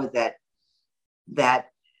know that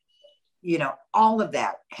all of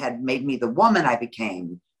that had made me the woman I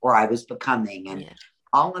became, or I was becoming. And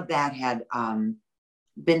all of that had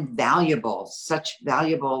been valuable, such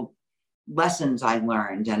valuable lessons I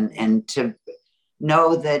learned, and to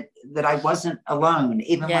know that I wasn't alone,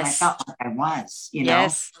 even when I felt like I was,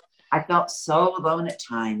 I felt so alone at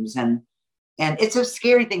times. And it's a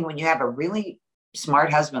scary thing when you have a really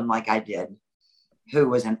smart husband like I did, who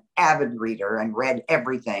was an avid reader and read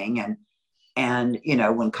everything. And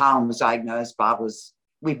when Colin was diagnosed,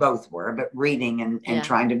 we both were, but reading and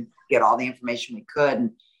trying to get all the information we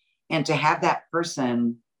could. And to have that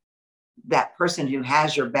person who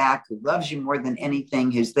has your back, who loves you more than anything,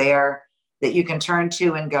 who's there, that you can turn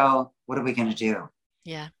to and go, what are we going to do?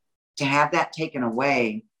 Yeah. To have that taken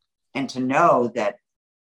away, and to know that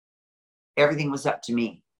everything was up to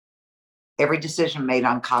me. Every decision made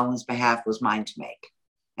on Colin's behalf was mine to make.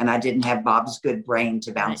 And I didn't have Bob's good brain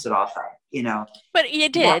to bounce it off of, But you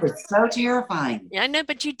did. That was so terrifying. Yeah, I know,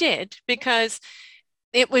 but you did, because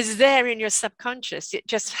it was there in your subconscious. It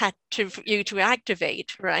just had you to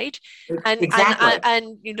activate, right? And exactly.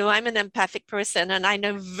 And I'm an empathic person, and I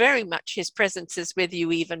know very much his presence is with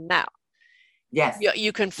you even now. Yes.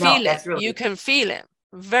 You can feel it. Really, you can feel it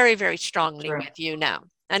very, very strongly with you now.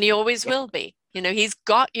 And he always will be. He's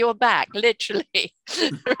got your back, literally.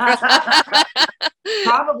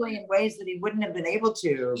 Probably in ways that he wouldn't have been able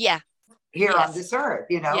to here on this earth,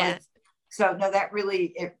 So no, it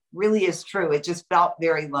really is true. It just felt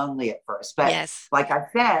very lonely at first. But like I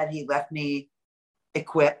said, he left me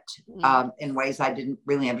equipped in ways I didn't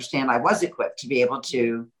really understand. I was equipped to be able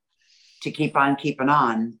to keep on keeping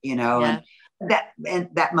on, and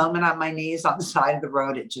that moment on my knees on the side of the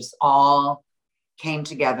road, it just all came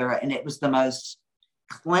together, and it was the most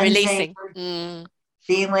cleansing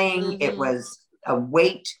feeling. It was a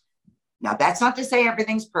weight. Now, that's not to say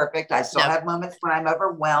everything's perfect. I still have moments when I'm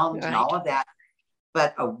overwhelmed and all of that,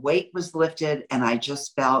 but a weight was lifted, and I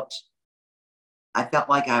felt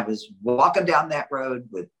like I was walking down that road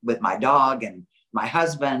with my dog and my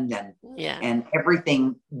husband and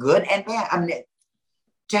everything good and bad. I mean,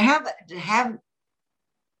 to have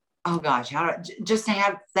oh gosh, just to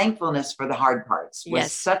have thankfulness for the hard parts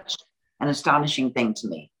was such an astonishing thing to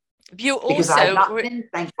me. Because I've not been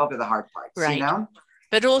thankful for the hard parts, right.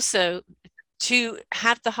 But also to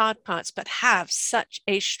have the hard parts, but have such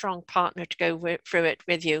a strong partner to go through it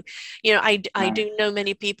with you. I do know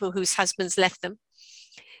many people whose husbands left them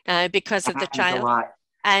because of the child.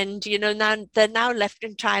 And, now they're now left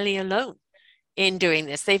entirely alone in doing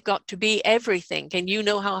this. They've got to be everything. And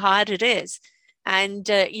how hard it is. And,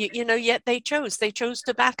 yet they chose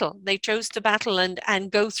to battle. They chose to battle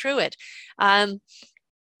and go through it.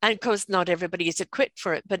 And of course, not everybody is equipped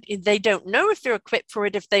for it, but they don't know if they're equipped for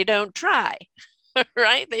it if they don't try,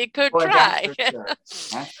 right? They could try.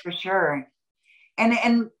 That's for sure.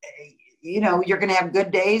 And you're going to have good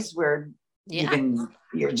days where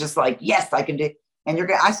you're just like, yes, I can do.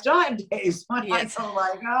 And I still have days when I feel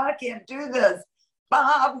like, oh, I can't do this.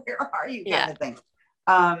 Bob, where are you? Kind of thing.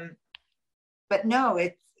 But no,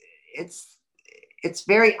 it's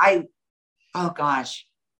very, oh gosh,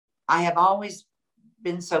 I have always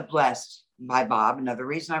been so blessed by Bob. Another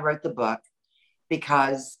reason I wrote the book,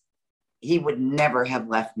 because he would never have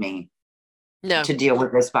left me No, to deal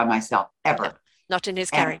with this by myself no, ever. not in his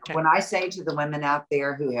And character. when I say to the women out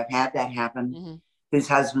there who have had that happen, Mm-hmm. whose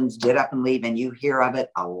husbands did up and leave, and you hear of it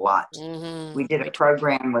a lot. Mm-hmm. We did a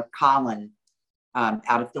program with Colin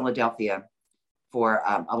out of Philadelphia for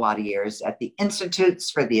a lot of years at the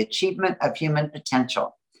Institutes for the Achievement of Human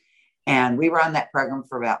Potential. And we were on that program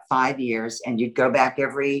for about 5 years, and you'd go back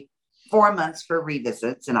every 4 months for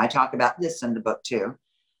revisits. And I talk about this in the book too.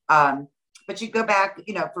 But you'd go back,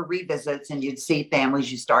 for revisits, and you'd see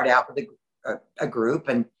families. You start out with a group,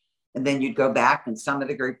 and then you'd go back, and some of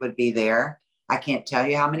the group would be there. I can't tell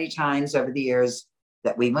you how many times over the years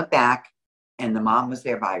that we went back and the mom was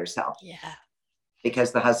there by herself. Yeah.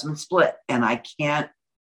 Because the husband split. And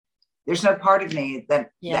there's no part of me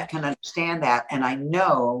that can understand that. And I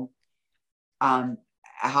know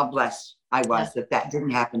how blessed I was that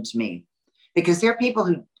didn't happen to me. Because there are people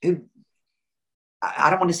who I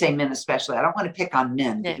don't want to say men especially. I don't want to pick on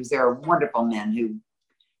men because there are wonderful men who,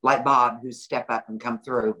 like Bob, who step up and come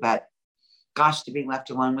through. But gosh, to be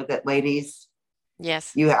left alone with it, ladies.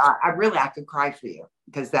 Yes. I could cry for you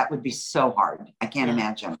because that would be so hard. I can't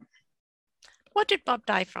imagine. What did Bob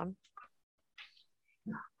die from?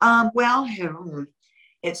 Well,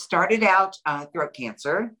 it started out throat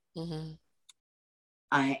cancer. Mm-hmm.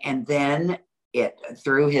 And then it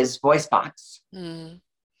through his voice box. Mm.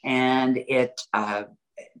 And it,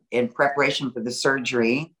 in preparation for the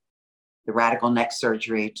surgery, the radical neck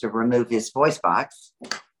surgery to remove his voice box,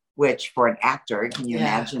 which for an actor, can you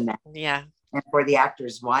imagine that? Yeah. And for the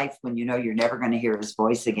actor's wife, when you're never going to hear his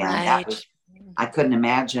voice again, right. I couldn't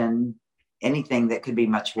imagine anything that could be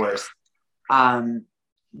much worse.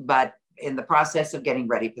 But in the process of getting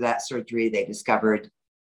ready for that surgery, they discovered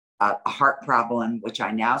a heart problem, which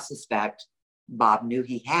I now suspect Bob knew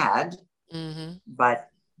he had, but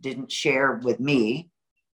didn't share with me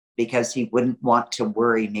because he wouldn't want to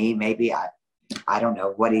worry me. Maybe I don't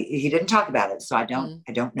know what he didn't talk about it. So I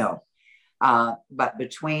don't know. But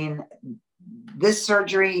between this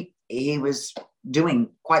surgery, he was doing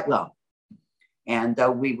quite well. And though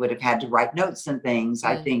we would have had to write notes and things,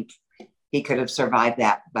 I think he could have survived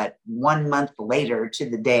that. But 1 month later to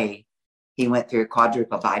the day, he went through a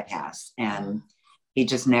quadruple bypass and he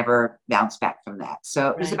just never bounced back from that. So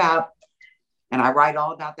it was about, and I write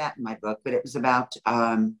all about that in my book, but it was about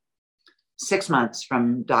 6 months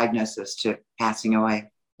from diagnosis to passing away.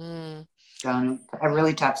 So a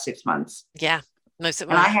really tough 6 months. Yeah. Most of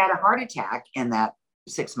it. And I had a heart attack in that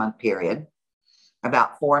 6 month period.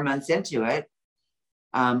 About 4 months into it,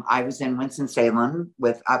 I was in Winston-Salem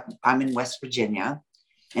I'm in West Virginia,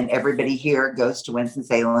 and everybody here goes to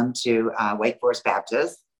Winston-Salem to Wake Forest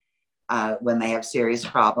Baptist when they have serious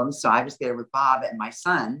problems. So I was there with Bob, and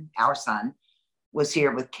our son, was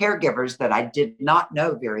here with caregivers that I did not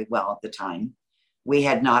know very well at the time. We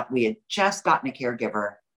had just gotten a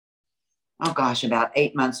caregiver, about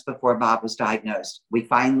 8 months before Bob was diagnosed. We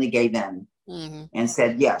finally gave in and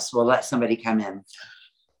said, yes, we'll let somebody come in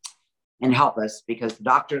and help us, because the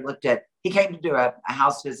doctor he came to do a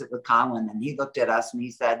house visit with Colin, and he looked at us and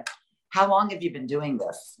he said, how long have you been doing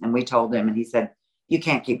this? And we told him, and he said, you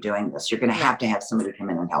can't keep doing this. You're going to have somebody come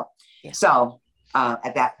in and help. Yeah. So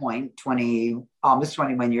at that point, almost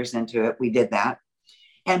 21 years into it, we did that.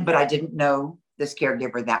 But I didn't know this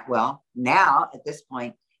caregiver that well. Now, at this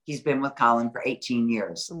point, he's been with Colin for 18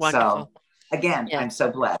 years. Wonderful. So again, I'm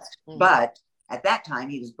so blessed. But at that time,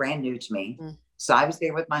 he was brand new to me. So I was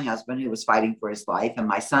there with my husband, who was fighting for his life. And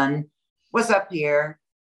my son was up here,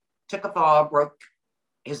 took a fall, broke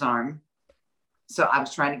his arm. So I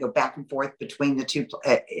was trying to go back and forth between the two.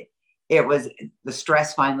 It was the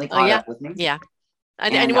stress finally caught up with me. Yeah.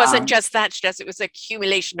 And it wasn't just that stress. It was an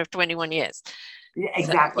accumulation of 21 years.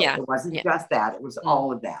 Exactly. So, it wasn't just that. It was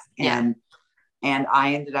all of that. And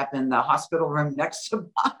I ended up in the hospital room next to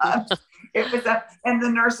Bob. And the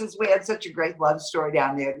nurses, we had such a great love story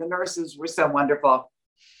down there. The nurses were so wonderful.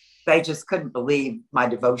 They just couldn't believe my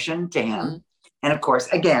devotion to him. And of course,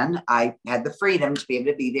 again, I had the freedom to be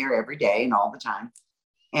able to be there every day and all the time.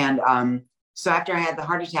 And so after I had the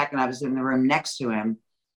heart attack and I was in the room next to him,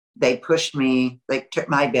 they took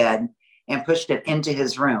my bed and pushed it into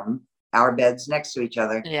his room, our beds next to each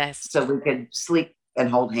other. Yes. So we could sleep and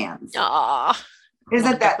hold hands. Aww.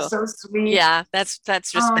 Isn't that so sweet? Yeah, that's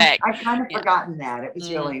respect. I've kind of forgotten that. It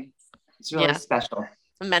was really special.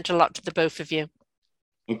 It meant a lot to the both of you.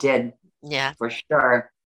 It did. Yeah. For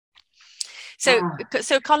sure.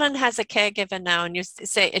 So Colin has a caregiver now, and you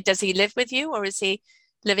say, does he live with you, or is he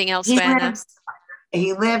living elsewhere now?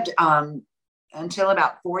 He lived until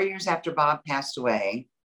about 4 years after Bob passed away.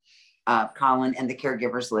 Colin and the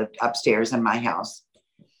caregivers lived upstairs in my house.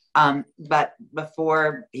 But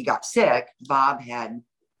before he got sick,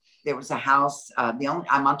 there was a house,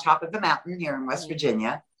 I'm on top of the mountain here in West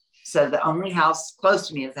Virginia. So the only house close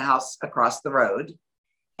to me is the house across the road.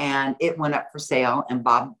 And it went up for sale, and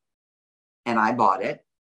Bob and I bought it.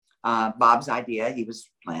 Bob's idea, he was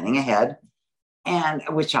planning ahead, and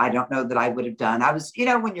which I don't know that I would have done. I was,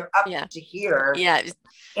 when you're up to here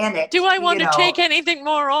in it. Do I want to take anything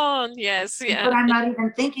more on? Yes. Yeah. But I'm not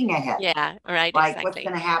even thinking ahead. Yeah. Right. Like exactly. What's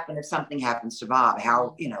going to happen if something happens to Bob?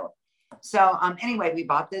 How, So anyway, we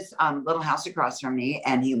bought this little house across from me,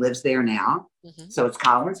 and he lives there now. So it's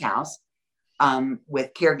Colin's house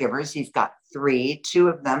with caregivers. He's got 3. 2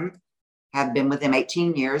 of them have been with him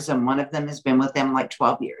 18 years, and one of them has been with him like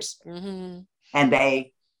 12 years. And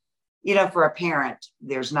they, for a parent,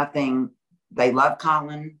 there's nothing. They love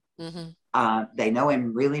Colin. They know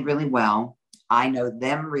him really, really well. I know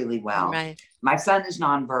them really well. Right. My son is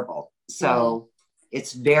nonverbal, so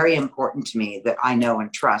it's very important to me that I know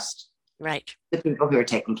and trust the people who are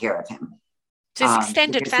taking care of him. So it's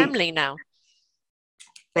extended family now.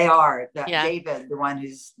 They are. David,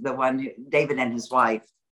 David and his wife,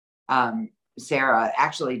 Sarah.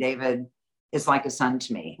 Actually, David is like a son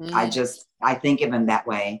to me. I think of him that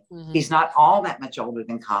way. He's not all that much older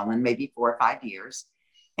than Colin, maybe 4 or 5 years,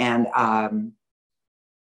 and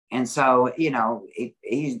so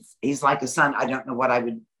he's like a son. I don't know what I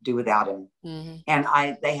would do without him.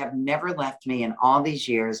 And they have never left me in all these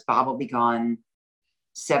years. Bob will be gone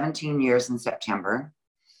 17 years in September,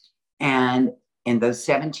 and in those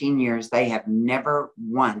 17 years, they have never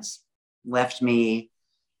once left me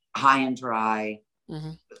high and dry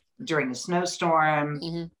during a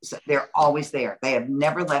snowstorm. So they're always there. They have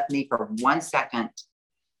never left me for 1 second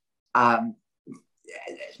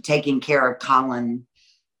taking care of Colin,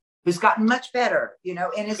 who's gotten much better,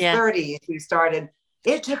 in his 30s. He started,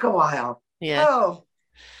 it took a while.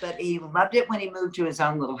 But he loved it when he moved to his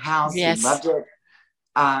own little house. He loved it.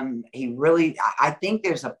 I think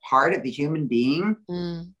there's a part of the human being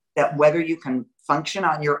that whether you can function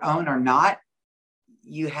on your own or not,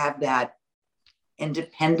 you have that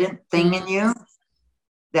independent thing in you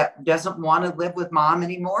that doesn't want to live with mom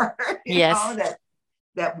anymore.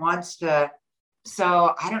 That wants to.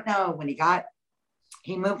 So I don't know, when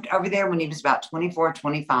he moved over there when he was about 24,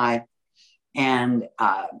 25, and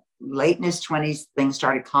late in his 20s, things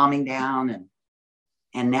started calming down,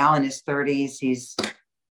 and now in his 30s, he's,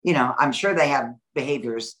 I'm sure they have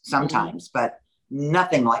behaviors sometimes, but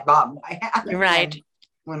nothing like Bob and I had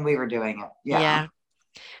when we were doing it. Yeah.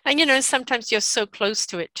 And, sometimes you're so close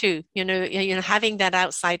to it too, having that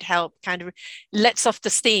outside help kind of lets off the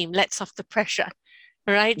steam, lets off the pressure.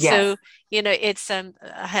 Right. Yes. So, it's, I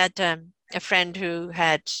had a friend who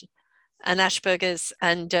had an Asperger's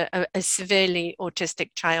and a severely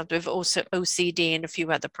autistic child with also OCD and a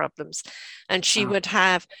few other problems. And she would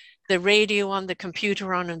have the radio on, the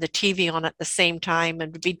computer on, and the TV on at the same time,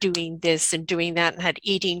 and would be doing this and doing that, and had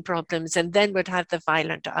eating problems, and then would have the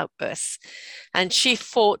violent outbursts. And she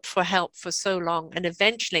fought for help for so long. And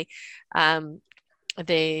eventually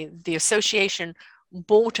the association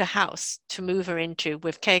bought a house to move her into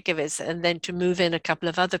with caregivers, and then to move in a couple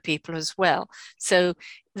of other people as well, so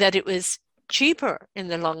that it was cheaper in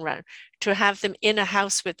the long run to have them in a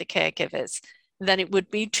house with the caregivers than it would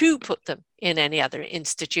be to put them in any other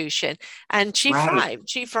institution. And she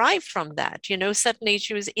thrived from that. Suddenly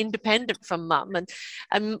she was independent from mum,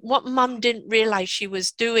 and what mum didn't realize she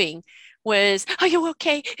was doing was, are you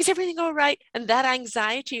okay? Is everything all right? And that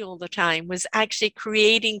anxiety all the time was actually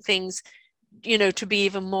creating things to be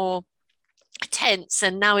even more tense.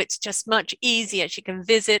 And now it's just much easier. She can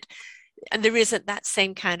visit, and there isn't that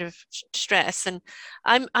same kind of stress. And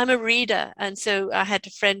I'm a reader, and so I had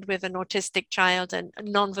a friend with an autistic child and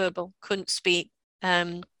nonverbal, couldn't speak,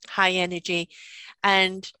 high energy,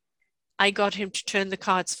 and I got him to turn the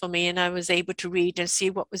cards for me, and I was able to read and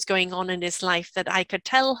see what was going on in his life, that I could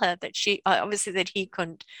tell her that she obviously that he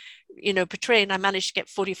couldn't portray. And I managed to get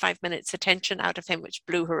 45 minutes attention out of him, which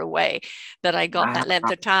blew her away, that I got that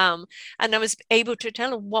length of time. And I was able to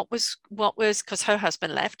tell her what was, because her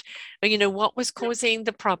husband left, what was causing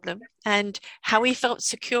the problem, and how he felt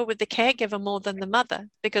secure with the caregiver more than the mother,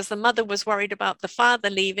 because the mother was worried about the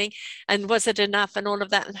father leaving, and was it enough, and all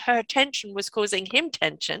of that. And her tension was causing him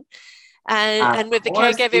tension. And with the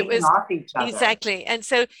caregiver, it was exactly. And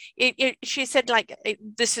so she said,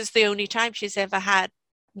 this is the only time she's ever had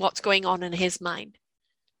what's going on in his mind,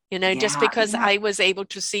 just because I was able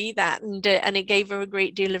to see that, and it gave her a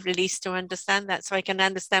great deal of release to understand that. So I can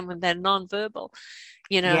understand when they're nonverbal,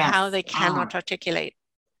 how they cannot articulate.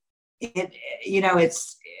 I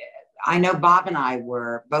know Bob and I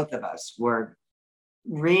both of us were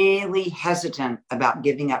really hesitant about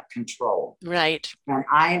giving up control. Right. And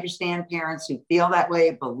I understand parents who feel that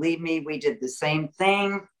way. Believe me, we did the same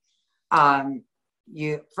thing.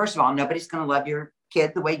 First of all, nobody's going to love your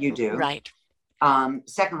kid the way you do. Right.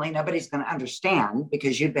 Secondly, nobody's going to understand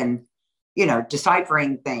because you've been,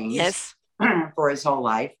 deciphering things Yes. for his whole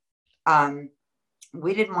life.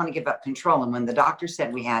 We didn't want to give up control. And when the doctor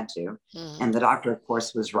said we had to, and the doctor, of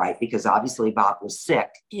course, was right, because obviously Bob was sick.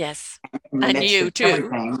 Yes. And you too.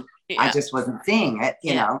 Everything, I just wasn't seeing it,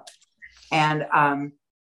 you know. And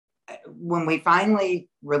when we finally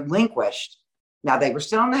relinquished, now they were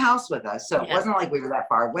still in the house with us, so it wasn't like we were that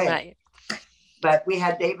far away. Right. But we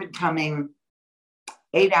had David coming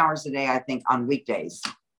 8 hours a day, I think, on weekdays.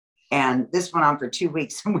 And this went on for 2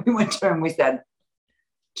 weeks. And we went to him, we said,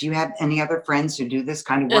 do you have any other friends who do this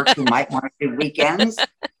kind of work who might want to do weekends?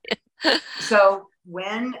 So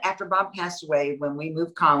after Bob passed away, when we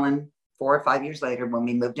moved Colin 4 or 5 years later, when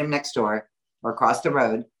we moved him next door or across the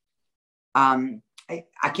road, I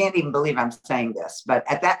can't even believe I'm saying this, but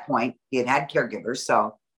at that point he had caregivers.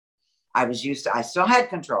 So I still had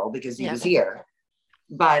control because he was here,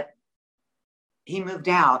 but he moved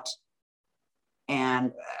out.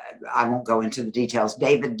 And I won't go into the details.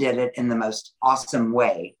 David did it in the most awesome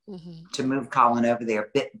way to move Colin over there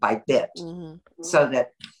bit by bit. So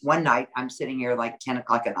that one night I'm sitting here like 10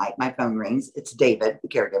 o'clock at night, my phone rings. It's David, the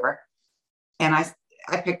caregiver. And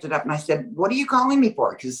I picked it up and I said, what are you calling me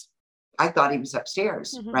for? Because I thought he was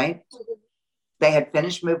upstairs, right? They had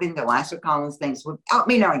finished moving the last of Colin's things without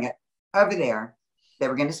me knowing it over there. They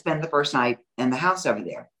were going to spend the first night in the house over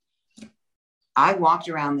there. I walked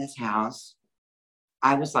around this house.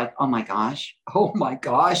 I was like, oh my gosh.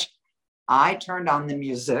 I turned on the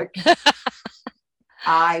music.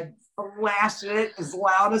 I blasted it as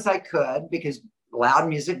loud as I could because loud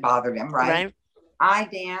music bothered him, right? I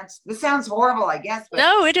danced. This sounds horrible, I guess. But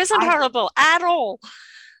no, it isn't horrible at all.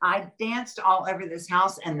 I danced all over this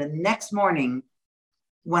house. And the next morning,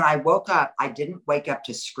 when I woke up, I didn't wake up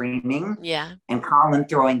to screaming and Colin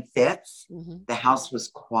throwing fits. The house was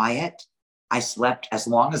quiet. I slept as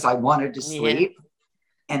long as I wanted to sleep.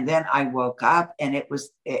 And then I woke up and it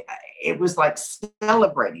was like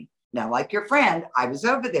celebrating. Now, like your friend, I was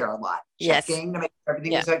over there a lot, checking to make sure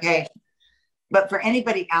everything was okay. But for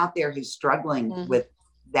anybody out there who's struggling with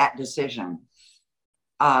that decision,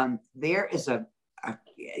 there is a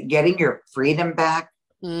getting your freedom back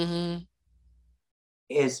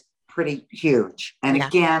is pretty huge. And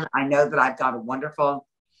again, I know that I've got a wonderful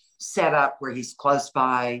setup where he's close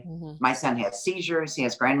by. My son has seizures. He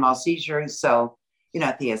has grand mal seizures. So,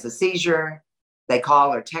 if he has a seizure, they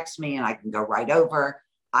call or text me and I can go right over.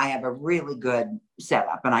 I have a really good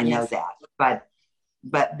setup and I know that.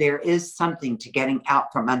 But there is something to getting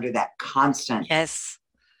out from under that constant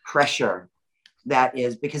pressure. That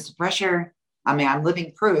is because the pressure, I'm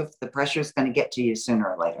living proof the pressure is going to get to you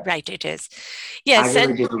sooner or later. Right, it is. Yes. I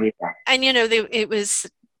really do believe that. And, it was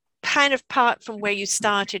kind of part from where you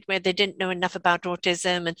started, where they didn't know enough about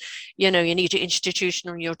autism and, you need to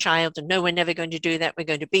institutional your child and no, we're never going to do that. We're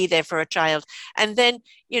going to be there for a child. And then,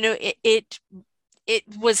 it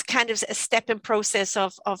was kind of a step in process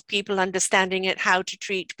of people understanding it, how to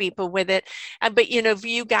treat people with it. But, for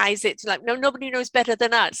you guys, it's like, no, nobody knows better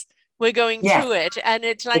than us. We're going through it. And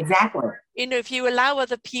it's like, if you allow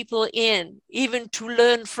other people in, even to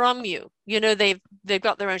learn from you, they've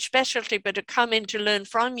got their own specialty, but to come in to learn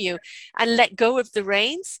from you and let go of the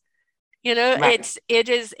reins,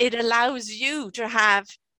 it allows you to have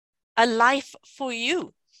a life for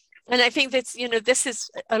you. And I think that's, this is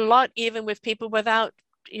a lot, even with people without,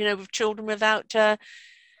 with children without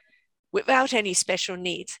any special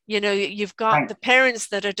needs. You've got the parents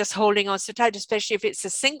that are just holding on so tight, especially if it's a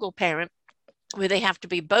single parent where they have to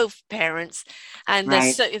be both parents and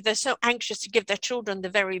they're so anxious to give their children the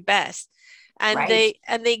very best and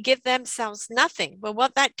they give themselves nothing. Well,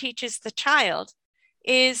 what that teaches the child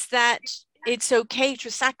is that it's okay to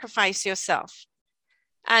sacrifice yourself,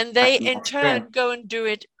 and they in turn go and do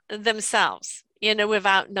it themselves,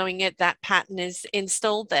 without knowing it. That pattern is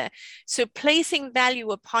installed there. So placing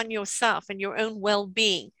value upon yourself and your own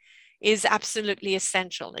well-being is absolutely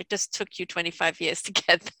essential. It just took you 25 years to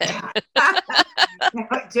get there.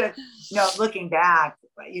 Looking back,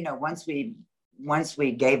 once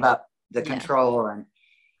we gave up the control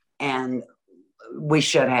and we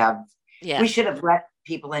should have let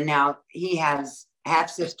people in. Now he has half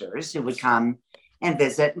sisters who would come and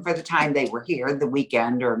visit, and for the time they were here, the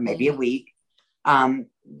weekend or maybe a week,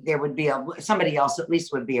 there would be somebody else at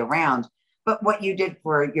least would be around. But what you did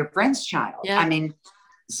for your friend's child,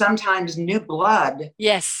 sometimes new blood.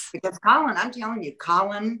 Yes. Because Colin, I'm telling you,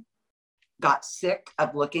 Colin got sick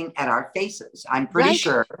of looking at our faces. I'm pretty Right.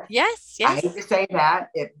 sure. Yes, I hate yes. to say that.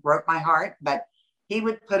 It broke my heart, but he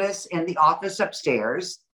would put us in the office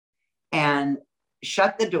upstairs and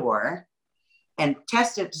shut the door and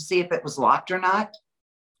test it to see if it was locked or not.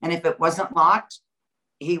 And if it wasn't locked,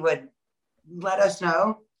 he would let us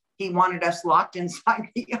know he wanted us locked inside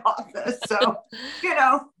the office. So,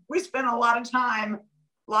 we spent a lot of time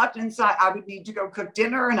locked inside. I would need to go cook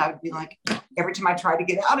dinner, and I would be like, every time I try to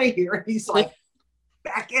get out of here, he's like,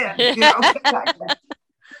 back in, back in.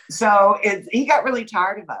 So he got really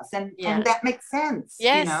tired of us, and that makes sense,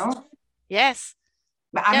 Yes. Yes.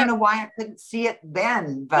 But I don't know why I couldn't see it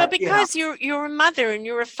then. But well, because you're a mother and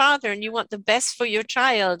you're a father and you want the best for your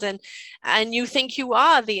child, and you think you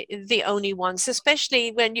are the only ones,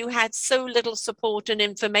 especially when you had so little support and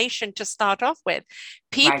information to start off with.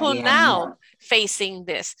 People now facing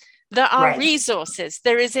this, there are resources,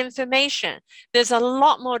 there is information, there's a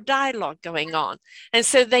lot more dialogue going on, and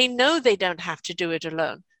so they know they don't have to do it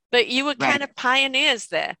alone. But you were kind of pioneers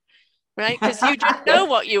there. Right, because you didn't know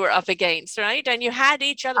what you were up against, right? And you had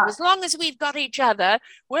each other. As long as we've got each other,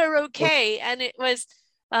 we're okay. And it was,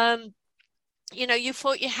 you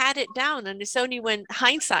thought you had it down, and it's only when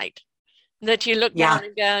hindsight that you look down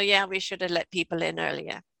and go, yeah, we should have let people in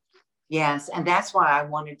earlier. Yes, and that's why I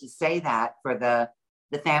wanted to say that for the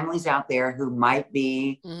families out there who might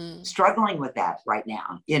be struggling with that right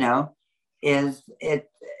now.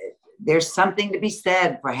 There's something to be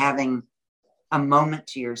said for having a moment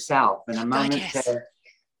to yourself and a moment to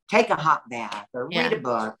take a hot bath or read a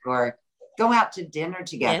book or go out to dinner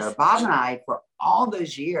together. Yes. Bob and I, for all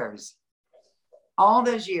those years,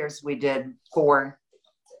 we did four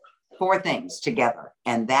things together.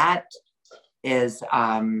 And that is,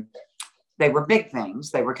 they were big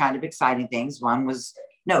things. They were kind of exciting things.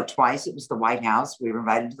 Twice. It was the White House. We were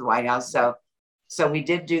invited to the White House. So we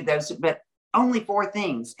did do those, but only 4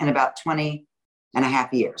 things in about 20 and a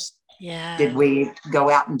half years. Yeah. Did we go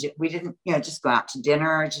out and we didn't, just go out to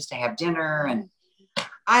dinner, just to have dinner. And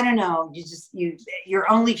I don't know,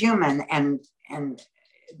 you're only human, and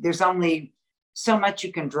there's only so much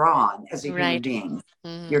you can draw on as a human being.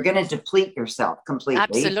 Mm-hmm. You're going to deplete yourself completely.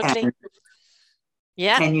 Absolutely.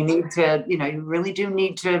 And you need to, you really do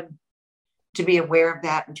need to be aware of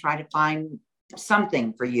that and try to find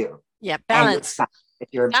something for you. Yeah. Balance. If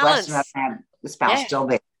you're blessed enough to have the spouse still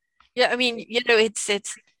there. Yeah. I mean,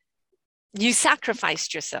 it's, you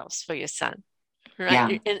sacrificed yourselves for your son,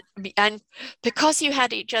 right? Yeah. And because you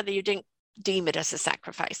had each other, you didn't deem it as a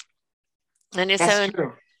sacrifice. And that's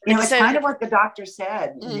true. It's kind of what the doctor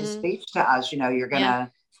said in his speech to us. You're gonna,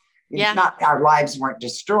 not our lives weren't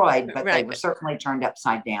destroyed, but they were certainly turned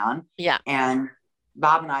upside down. Yeah. And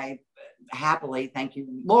Bob and I happily, thank you,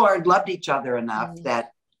 Lord, loved each other enough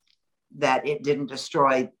that it didn't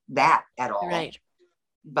destroy that at all. Right.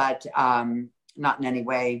 But not in any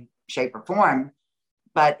way, shape or form,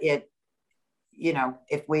 but if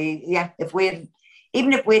we'd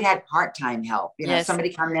had part-time help,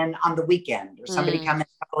 somebody come in on the weekend or somebody come in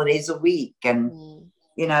a couple of days a week, and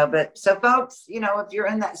but so folks, if you're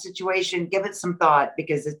in that situation, give it some thought,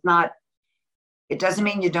 because it doesn't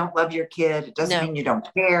mean you don't love your kid, it doesn't mean you don't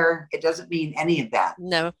care, it doesn't mean any of that.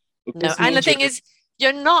 No. And the thing is,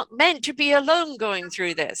 you're not meant to be alone going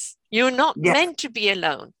through this. You're not meant to be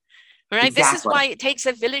alone. Right. Exactly. This is why it takes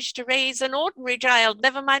a village to raise an ordinary child,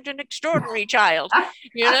 never mind an extraordinary child.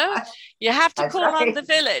 You have to call on the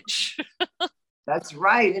village. That's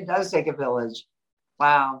right. It does take a village.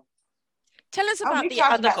 Wow. Tell us about the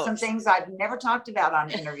other books. Some things I've never talked about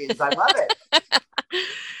on interviews. I love it.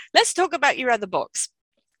 Let's talk about your other books.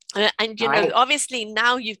 And, obviously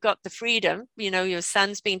now you've got the freedom, your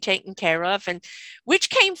son's been taken care of. And which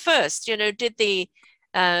came first? Did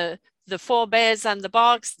the Four Bears and the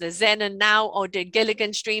Box, the Zen and Now, or did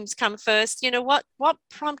Gilligan's Dreams come first? What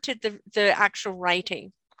prompted the actual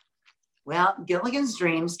writing? Well, Gilligan's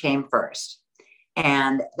Dreams came first.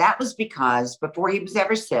 And that was because before he was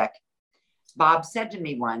ever sick, Bob said to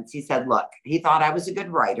me once, he said, look, he thought I was a good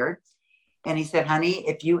writer. And he said, honey,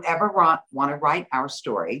 if you ever want to write our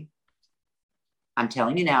story, I'm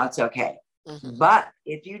telling you now, it's okay. Mm-hmm. But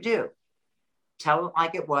if you do, tell it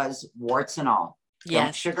like it was, warts and all.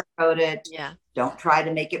 Yes. Don't sugarcoat it. Yeah. Don't try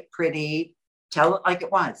to make it pretty. Tell it like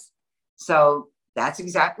it was. So that's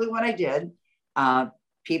exactly what I did.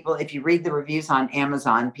 People, if you read the reviews on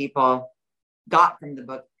Amazon, people got from the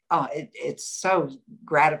book, it's so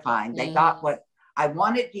gratifying. They got what I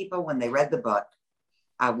wanted. People, when they read the book,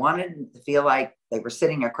 I wanted them to feel like they were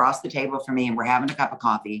sitting across the table from me and we're having a cup of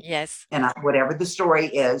coffee. Yes. And whatever the story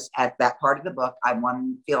is at that part of the book, I wanted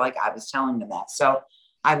them to feel like I was telling them that. So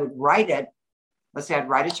I would write it. Let's say I'd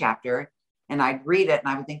write a chapter And I'd read it and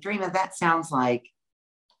I would think, Dreama, that sounds like,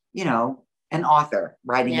 you know, an author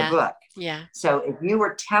writing a book. Yeah. So if you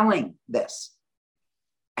were telling this,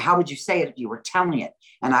 how would you say it if you were telling it?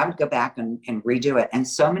 And I would go back and redo it. And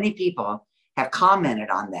so many people have commented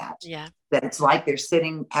on that. Yeah. That it's like they're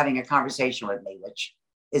sitting having a conversation with me, which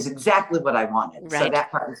is exactly what I wanted. Right. So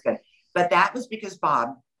that part was good. But that was because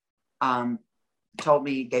Bob told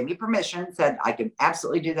me, gave me permission, said I could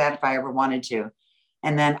absolutely do that if I ever wanted to.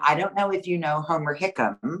 And then I don't know if you know Homer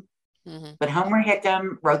Hickam, but Homer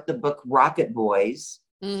Hickam wrote the book Rocket Boys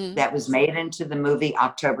that was made into the movie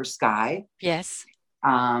October Sky. Yes.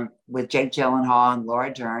 With Jake Gyllenhaal and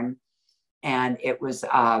Laura Dern. And it was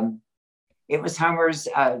Homer's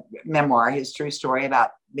memoir, his true story about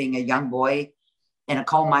being a young boy in a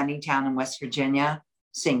coal mining town in West Virginia,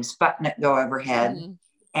 seeing Sputnik go overhead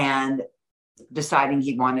and deciding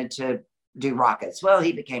he wanted to do rockets. Well,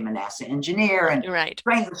 he became a NASA engineer and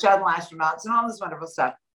trained the shuttle astronauts and all this wonderful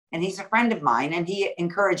stuff. And he's a friend of mine, and he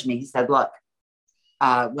encouraged me. He said, look,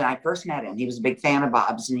 when I first met him, he was a big fan of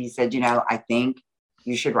Bob's, and he said, you know, I think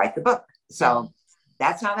you should write the book. So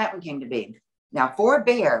that's how that one came to be. Now, Four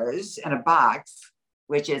Bears in a Box,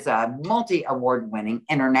 which is a multi-award-winning,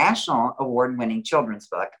 international award-winning children's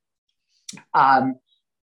book,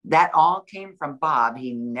 that all came from Bob.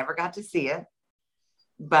 He never got to see it,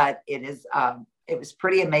 but it was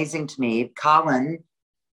pretty amazing to me. Colin,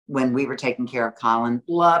 when we were taking care of Colin,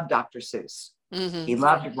 loved Dr. Seuss. He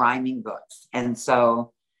loved rhyming books. And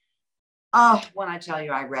so, when I tell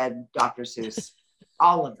you I read Dr. Seuss,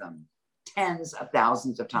 all of them, tens of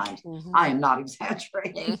thousands of times. I am not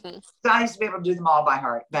exaggerating. So I used to be able to do them all by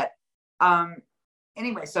heart. But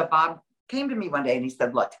anyway, so Bob came to me one day and he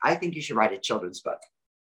said, look, I think you should write a children's book.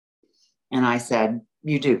 And I said,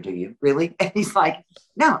 you do you? Really? And he's like,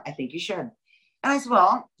 no, I think you should. And I said,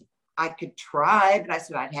 well, I could try, but I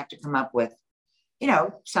said, I'd have to come up with, you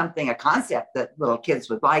know, something, a concept that little kids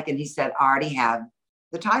would like. And he said, I already have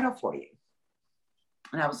the title for you.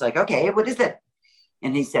 And I was like, okay, what is it?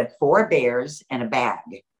 And he said, Four Bears in a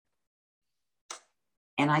Bag.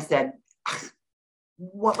 And I said,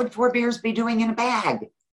 what would four bears be doing in a bag?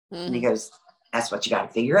 And he goes, that's what you got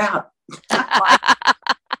to figure out.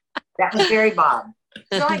 That was very Bob.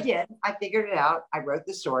 So I did. I figured it out. I wrote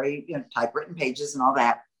the story, you know, typewritten pages and all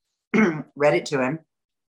that. Read it to him.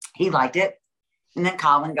 He liked it. And then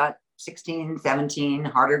Colin got 16, 17,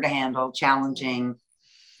 harder to handle, challenging.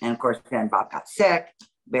 And of course, then Bob got sick.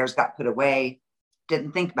 Bears got put away.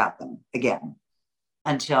 Didn't think about them again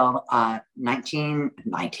until 2019.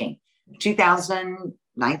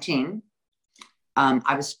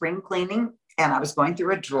 I was spring cleaning and I was going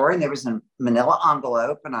through a drawer and there was a manila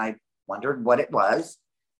envelope and I wondered what it was.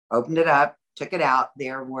 Opened it up, took it out.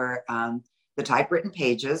 There were the typewritten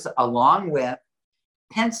pages along with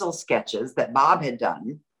pencil sketches that Bob had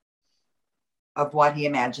done of what he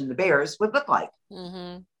imagined the bears would look like.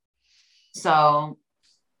 So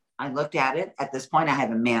I looked at it. At this point, I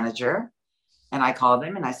had a manager and I called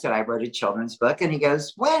him and I said, I wrote a children's book. And he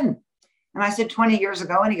goes, when? And I said, 20 years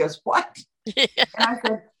ago. And he goes, what? And I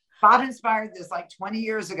said, Bob inspired this like 20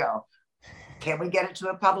 years ago. Can we get it to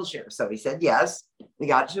a publisher? So he said, yes. We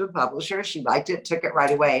got it to a publisher. She liked it, took it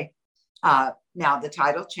right away. Now the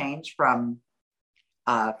title changed from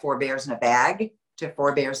Four Bears in a Bag to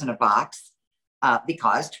Four Bears in a Box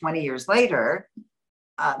because 20 years later,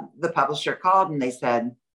 the publisher called and they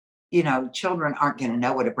said, you know, children aren't going to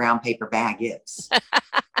know what a brown paper bag is.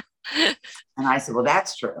 And I said, well,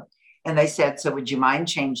 that's true. And they said, so would you mind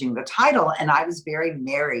changing the title? And I was very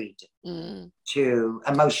married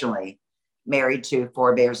emotionally married to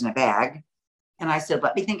Four Bears in a Bag. And I said,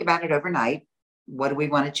 let me think about it overnight. What do we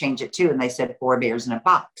want to change it to? And they said, Four Bears in a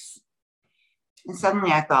Box. And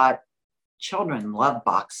suddenly I thought, children love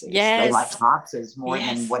boxes. Yes. They like boxes more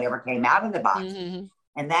than whatever came out of the box.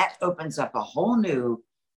 And that opens up a whole new,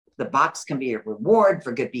 the box can be a reward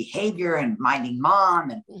for good behavior and minding mom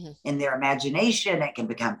and in their imagination, it can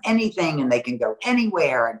become anything and they can go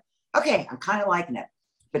anywhere. And okay, I'm kind of liking it.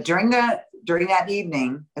 But during that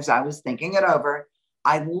evening, as I was thinking it over,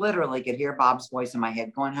 I literally could hear Bob's voice in my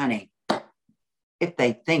head going, honey, if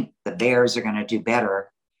they think the bears are going to do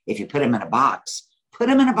better, if you put them in a box, put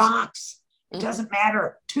them in a box. It doesn't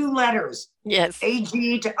matter. 2 letters. Yes.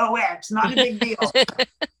 AG to OX, not a big deal.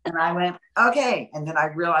 And I went, okay. And then I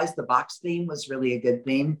realized the box theme was really a good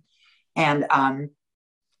theme. And I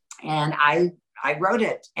wrote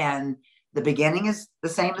it. And the beginning is the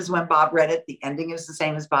same as when Bob read it. The ending is the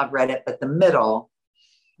same as Bob read it. But the middle,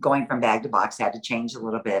 going from bag to box, had to change a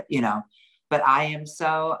little bit, you know. But I am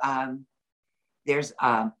so, there's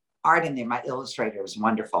art in there. My illustrator is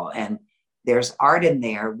wonderful. And there's art in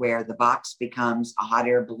there where the box becomes a hot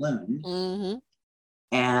air balloon,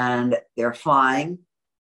 and they're flying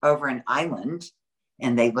over an island,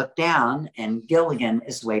 and they look down and Gilligan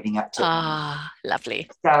is waving up to them. Ah, lovely.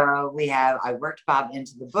 So I worked Bob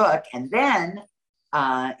into the book. And then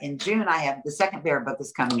in June, I have the second bear book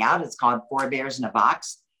is coming out. It's called Four Bears in a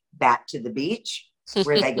Box, Back to the Beach,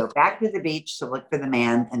 where they go back to the beach to look for the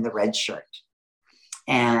man in the red shirt.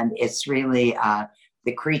 And it's really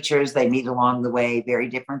the creatures they meet along the way, very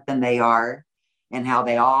different than they are, and how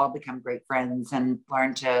they all become great friends and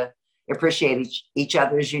learn to appreciate each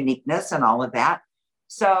other's uniqueness and all of that.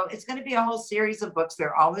 So it's going to be a whole series of books.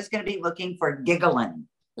 They're always going to be looking for Gigglin.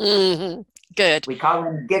 Good. We call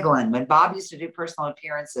him Gigglin. When Bob used to do personal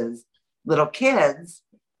appearances, little kids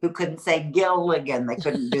who couldn't say Gilligan, they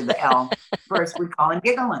couldn't do the L first, we call him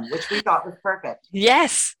Gigglin, which we thought was perfect.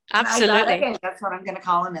 Yes, absolutely. Thought, okay, that's what I'm going to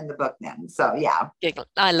call him in the book then. So yeah. Gigglin.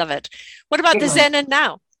 I love it. What about Gigglin. The Zen and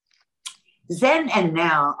Now? Zen and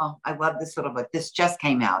Now. Oh, I love this little book. This just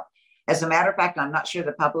came out. As a matter of fact, I'm not sure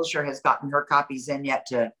the publisher has gotten her copies in yet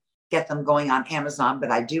to get them going on Amazon,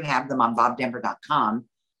 but I do have them on bobdenver.com,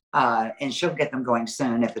 and she'll get them going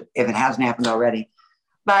soon if it hasn't happened already.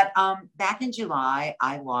 But back in July,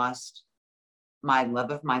 I lost my love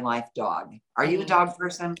of my life dog. Are you a dog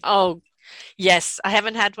person? Oh, yes. I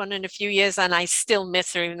haven't had one in a few years, and I still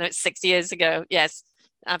miss her, even though it's 6 years ago. Yes,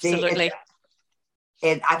 absolutely.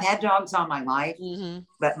 I've had dogs all my life,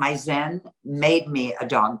 but my Zen made me a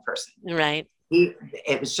dog person. Right.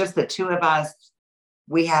 It was just the two of us.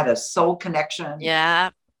 We had a soul connection. Yeah.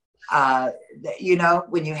 You know,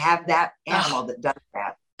 when you have that animal that does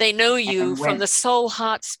that. They know you from the soul,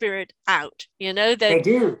 heart, spirit out. You know, they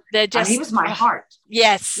do. They're just. He was my heart.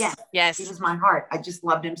 Yes. Yes. He was my heart. I just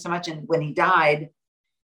loved him so much. And when he died,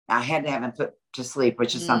 I had to have him put to sleep,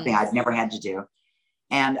 which is something I'd never had to do.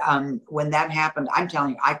 And when that happened, I'm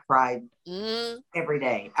telling you, I cried every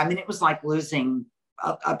day. I mean, it was like losing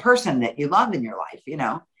a person that you love in your life, you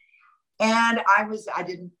know. And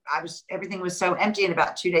everything was so empty. And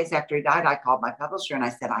about 2 days after he died, I called my publisher and I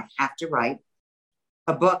said, I have to write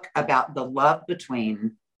a book about the love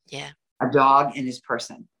between a dog and his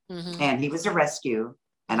person. And he was a rescue,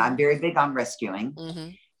 and I'm very big on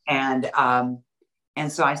rescuing. And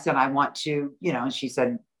so I said, I want to, you know, and she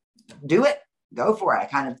said, do it. Go for it. I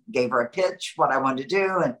kind of gave her a pitch, what I wanted to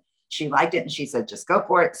do, and she liked it. And she said, just go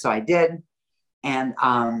for it. So I did. And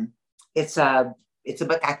it's a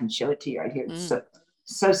book. I can show it to you right here. It's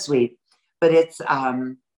so sweet, but it's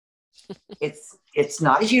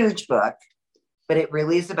not a huge book, but it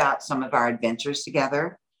really is about some of our adventures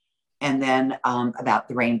together. And then about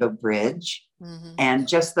the Rainbow Bridge and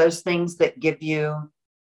just those things that give you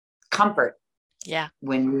comfort. Yeah.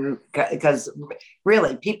 Because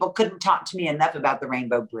really people couldn't talk to me enough about the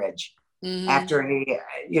Rainbow Bridge. After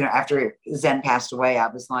after Zen passed away, I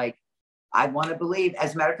was like, I want to believe.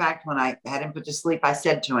 As a matter of fact, when I had him put to sleep, I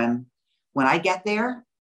said to him, when I get there,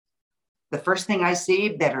 the first thing I see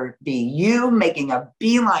better be you making a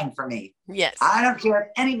beeline for me. Yes. I don't care if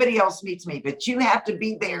anybody else meets me, but you have to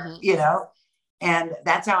be there, you know? And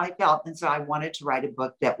that's how I felt. And so I wanted to write a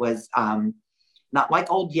book that was not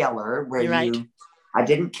like Old Yeller, where I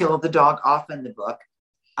didn't kill the dog off in the book.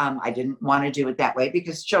 I didn't want to do it that way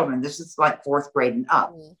because children, this is like 4th grade and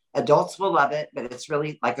up. Adults will love it, but it's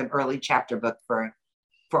really like an early chapter book for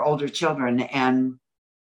older children. And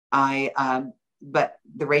but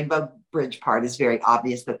the Rainbow Bridge part is very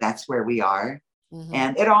obvious that that's where we are.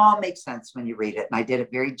 And it all makes sense when you read it. And I did it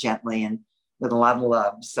very gently and with a lot of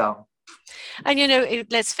love. So. And, you know,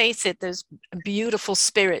 let's face it, those beautiful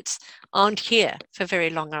spirits aren't here for very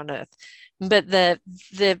long on earth. But the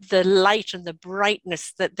light and the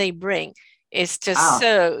brightness that they bring is just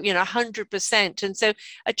so, 100%. And so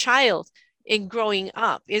a child in growing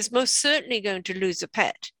up is most certainly going to lose a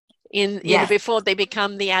pet before they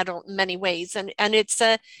become the adult in many ways. And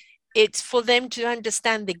it's for them to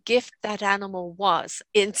understand the gift that animal was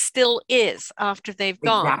and still is after they've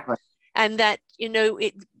gone. Exactly. And that,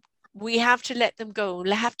 we have to let them go.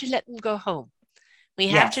 We have to let them go home. We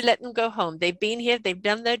have to let them go home. They've been here. They've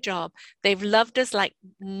done their job. They've loved us like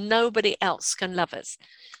nobody else can love us.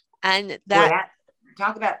 And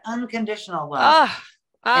talk about unconditional love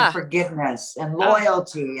and forgiveness and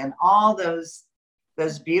loyalty and all those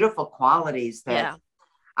beautiful qualities that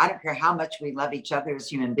I don't care how much we love each other as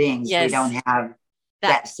human beings. We don't have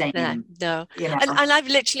that same. No. You know? And I've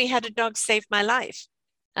literally had a dog save my life.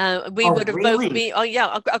 We would have both been.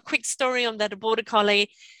 A quick story on that. A border collie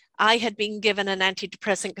I had been given an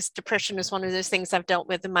antidepressant because depression is one of those things I've dealt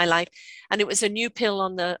with in my life. And it was a new pill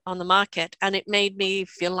on the market, and it made me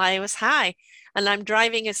feel like I was high. And I'm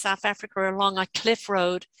driving in South Africa along a cliff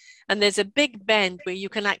road, and there's a big bend where you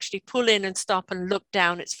can actually pull in and stop and look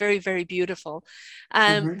down. It's very, very beautiful.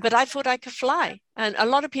 Mhm. But I thought I could fly. And a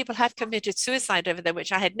lot of people have committed suicide over there,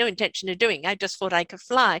 which I had no intention of doing. I just thought I could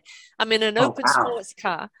fly. I'm in an Oh, open wow. sports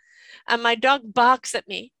car, and my dog barks at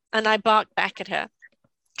me, and I bark back at her.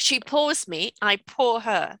 She paws me, I paw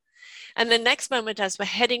her. And the next moment, as we're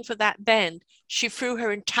heading for that bend, she threw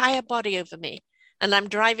her entire body over me. And I'm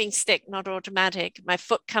driving stick, not automatic. My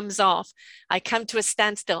foot comes off. I come to a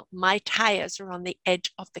standstill. My tires are on the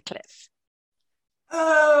edge of the cliff.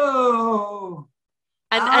 Oh,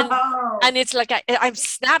 And and oh. and it's like I'm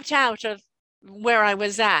snapped out of where I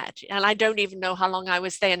was at. And I don't even know how long I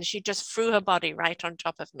was there. And she just threw her body right on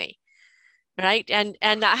top of me. Right. And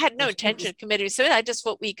I had no intention of committing suicide. I just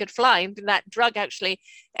thought we could fly. And that drug actually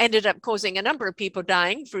ended up causing a number of people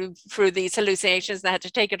dying through these hallucinations. They had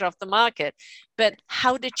to take it off the market. But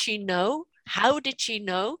how did she know? How did she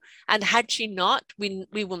know? And had she not, we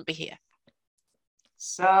wouldn't be here.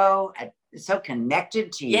 So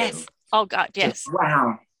connected to Yes. you. Oh God, Just yes.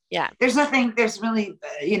 wow. Yeah. There's nothing. There's really,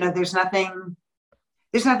 there's nothing.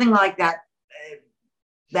 There's nothing like that.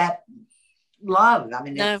 That love. I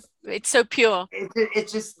mean, No, it's so pure.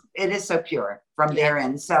 it's just it is so pure from Yeah. there.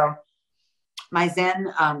 And so my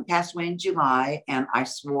Zen passed away in July, and I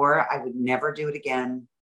swore I would never do it again.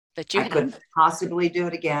 But you I couldn't have. possibly do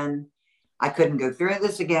it again. I couldn't go through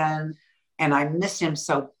this again. And I missed him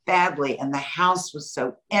so badly. And the house was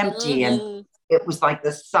so empty. And Mhm. it was like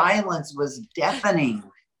the silence was deafening.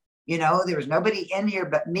 There was nobody in here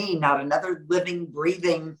but me, not another living,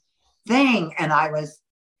 breathing thing. And I was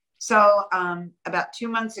so about 2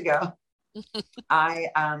 months ago, I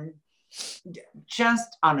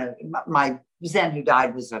just on my Zen who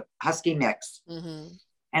died was a husky mix. Mhm.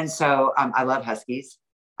 And so I love huskies.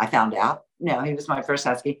 I found out. No, he was my first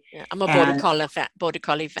husky. Yeah, I'm a And border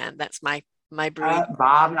collie fan. That's my breed.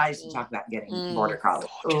 Bob and I used to Mm. talk about getting border Mm. collie.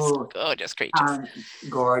 Gorgeous, Oh, gorgeous creatures.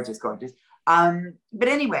 gorgeous, gorgeous. But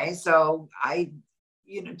anyway, so I,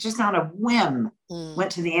 just on a whim, Mm.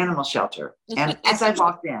 went to the animal shelter. And as I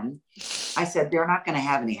walked in, I said, they're not going to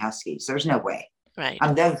have any huskies. There's no way. Right.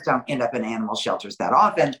 Those don't end up in animal shelters that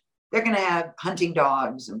often. They're going to have hunting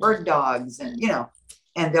dogs and bird dogs and,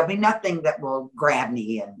 and there'll be nothing that will grab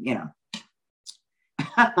me and,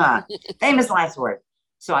 famous last word.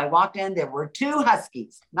 So I walked in, there were two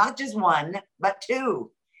huskies, not just one, but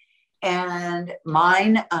two. And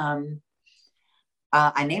mine,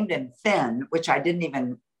 I named him Finn, which I didn't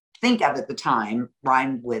even think of at the time,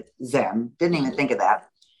 rhymed with Zen, didn't even think of that.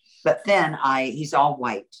 But Finn, he's all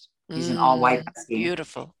white. He's an all white husky.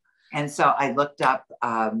 Beautiful. And so I looked up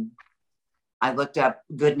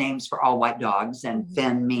good names for all white dogs, and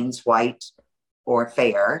Finn means white or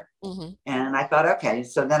fair. And I thought, okay.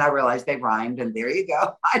 So then I realized they rhymed, and there you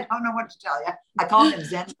go. I don't know what to tell you. I called him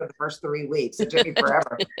Zen for the first 3 weeks. It took me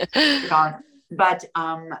forever. But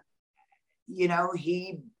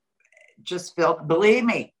he just felt, believe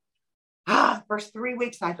me, first 3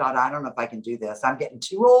 weeks, I thought, I don't know if I can do this. I'm getting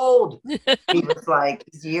too old. He was like,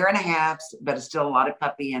 he's a year and a half, but it's still a lot of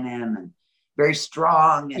puppy in him and very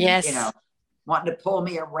strong and, Yes. wanting to pull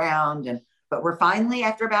me around. But we're finally,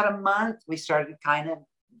 after about a month, we started kind of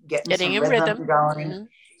getting some rhythm going.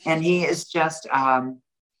 And he is just,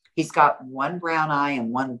 he's got one brown eye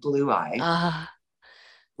and one blue eye,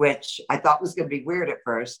 which I thought was going to be weird at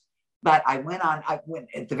first. But I went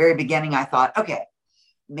at the very beginning, I thought, okay,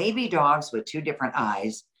 maybe dogs with two different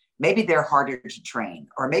eyes, maybe they're harder to train,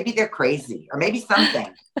 or maybe they're crazy, or maybe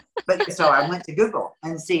something. But so I went to Google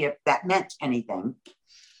and see if that meant anything.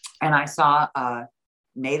 And I saw a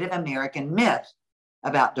Native American myth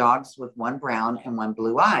about dogs with one brown and one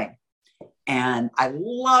blue eye. And I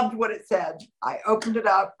loved what it said. I opened it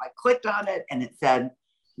up, I clicked on it, and it said,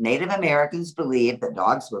 Native Americans believe that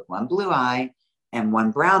dogs with one blue eye and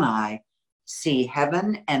one brown eye see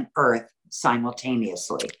heaven and earth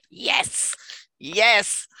simultaneously. Yes.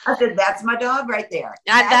 Yes. I said, that's my dog right there.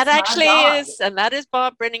 And that That's actually my dog. is, and that is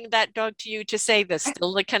Bob bringing that dog to you to say there's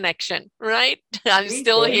still the connection, right? I'm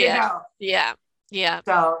still There you here. go. Yeah. Yeah.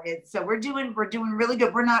 So we're doing really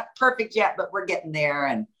good. We're not perfect yet, but we're getting there.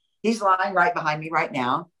 And he's lying right behind me right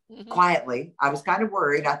now, quietly. I was kind of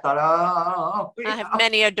worried. I thought, I have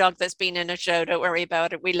many a dog that's been in a show. Don't worry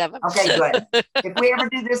about it. We love him. Okay, good. If we ever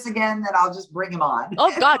do this again, then I'll just bring him on.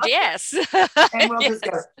 Oh God, yes. And we'll just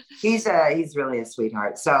go. He's really a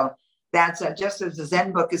sweetheart. So that's just as the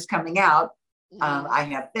Zen book is coming out, I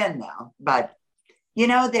have Finn now. But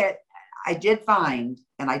that I did find,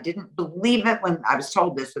 and I didn't believe it when I was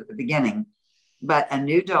told this at the beginning, but a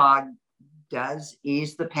new dog does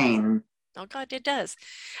ease the pain. Oh God, it does.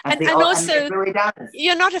 And Also, it really does.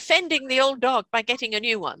 You're not offending the old dog by getting a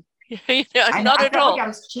new one. I At felt all. like I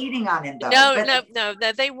was cheating on him, though. No.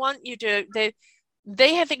 They want you to.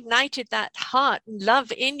 They have ignited that heart and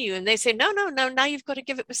love in you, and they say, no. Now you've got to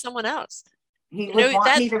give it to someone else. He would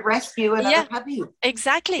want me to rescue another puppy.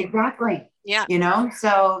 Exactly. Yeah.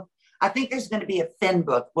 So I think there's going to be a Finn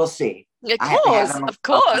book. We'll see. Of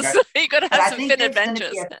course. You got to have some Finn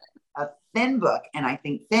adventures. A Finn book, and I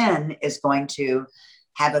think Finn is going to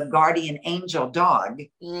have a guardian angel dog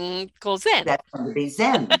called Zen. That's going to be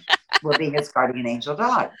Zen. Will be his guardian angel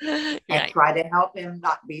dog, and try to help him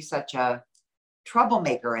not be such a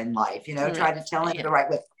troublemaker in life. Try to tell him the right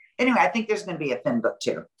way. Anyway, I think there's going to be a Finn book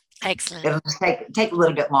too. Excellent. It'll take a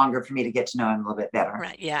little bit longer for me to get to know him a little bit better.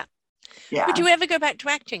 Right. Yeah. Yeah. Would you ever go back to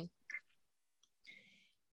acting?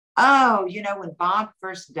 Oh, when Bob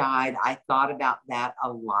first died, I thought about that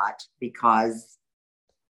a lot because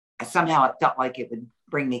somehow it felt like it would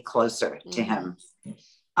bring me closer to him.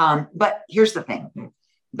 But here's the thing.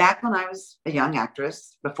 Back when I was a young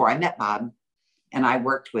actress, before I met Bob, and I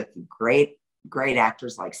worked with great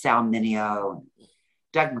actors like Sal Mineo and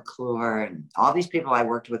Doug McClure and all these people I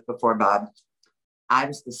worked with before Bob, I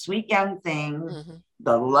was the sweet young thing,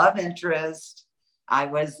 the love interest. I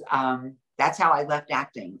was, that's how I left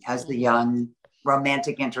acting, as the young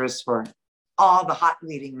romantic interest for all the hot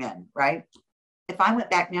leading men, right? If I went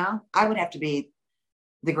back now, I would have to be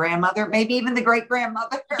the grandmother, maybe even the great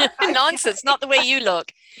grandmother. Nonsense, not the way you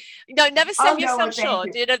look. No, never sell yourself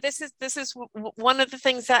short. This is one of the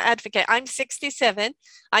things I advocate. I'm 67.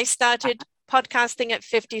 I started podcasting at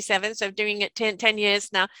 57, so doing it 10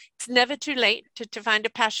 years now. It's never too late to find a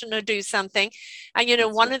passion or do something.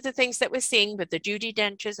 And one of the things that we're seeing with the Judi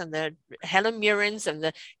Denchs and the Helen Mirrens and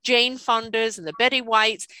the Jane Fondas and the Betty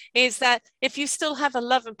Whites is that if you still have a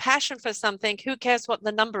love and passion for something, who cares what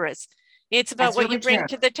the number is? It's about what you bring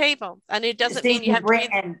to the table, and it doesn't mean you have to be.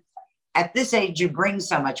 And at this age, you bring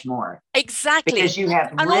so much more. Exactly. Because you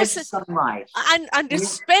have lived some life. And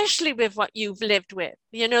especially with what you've lived with,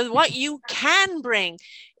 what you can bring,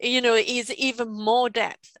 is even more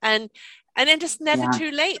depth. And then it's never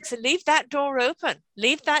too late. So leave that door open.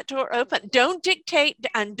 Don't dictate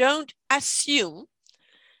and don't assume.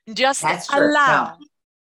 Just allow.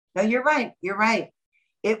 No, you're right.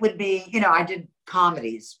 It would be, I did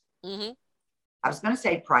comedies. I was going to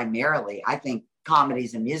say primarily, I think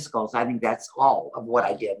comedies and musicals. I think that's all of what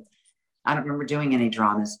I did. I don't remember doing any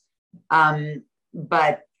dramas.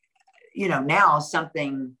 But, now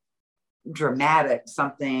something dramatic,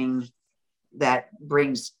 something that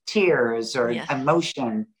brings tears or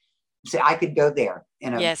emotion. So I could go there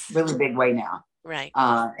in a really big way now. Right.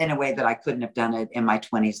 In a way that I couldn't have done it in my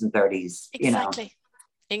 20s and 30s.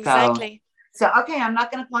 Exactly. So, okay, I'm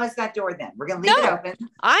not going to close that door then. We're going to leave it open.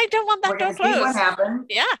 I don't want that door closed. See what happens.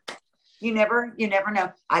 Yeah. You never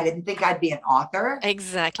know. I didn't think I'd be an author.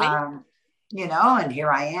 Exactly. And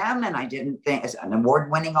here I am. And I didn't think as an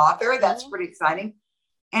award-winning author, that's pretty exciting.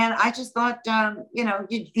 And I just thought, you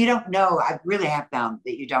don't know. I really have found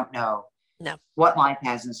that you don't know what life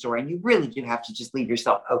has in store. And you really do have to just leave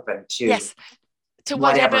yourself open to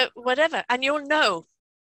whatever. And you'll know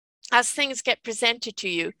as things get presented to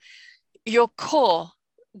you, your core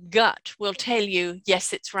gut will tell you,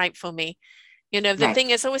 yes, it's right for me. The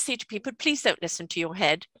thing is, I always say to people, please don't listen to your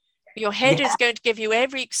head. Your head is going to give you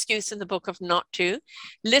every excuse in the book of not to.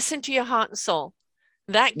 Listen to your heart and soul.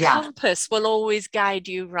 That compass will always guide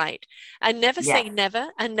you right. And never say never,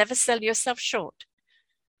 and never sell yourself short.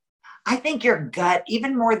 I think your gut,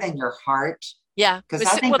 even more than your heart. Yeah. Because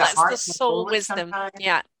I think that's the soul wisdom.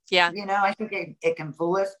 Yeah. I think it can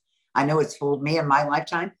fool us. I know it's fooled me in my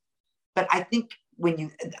lifetime. But I think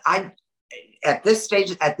at this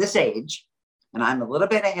age, and I'm a little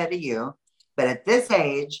bit ahead of you, but at this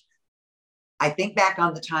age, I think back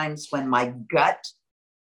on the times when my gut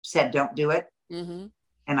said, don't do it. And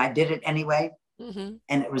I did it anyway. And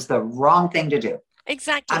it was the wrong thing to do.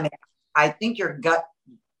 Exactly. I mean, I think your gut,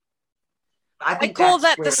 I call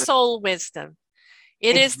that the soul wisdom.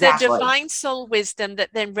 It is the divine soul wisdom that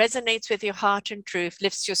then resonates with your heart and truth,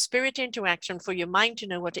 lifts your spirit into action for your mind to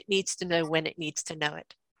know what it needs to know when it needs to know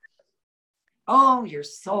it. Oh, your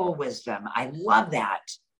soul wisdom. I love that.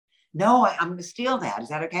 No, I'm going to steal that. Is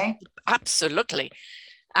that okay? Absolutely.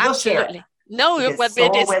 No,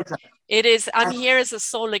 it is. I'm here as a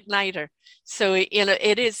soul igniter. So,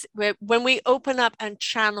 it is when we open up and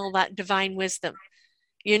channel that divine wisdom,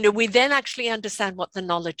 we then actually understand what the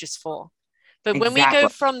knowledge is for. But when we Exactly. go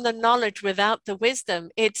from the knowledge without the wisdom,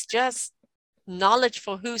 it's just knowledge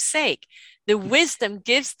for whose sake? The wisdom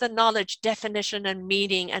gives the knowledge definition and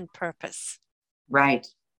meaning and purpose. Right.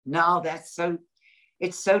 No,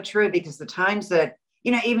 it's so true because the times that,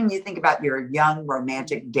 even you think about your young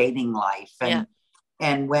romantic dating life Yeah.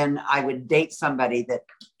 and when I would date somebody that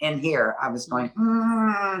in here, I was going,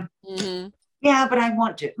 Mm-hmm. yeah, but I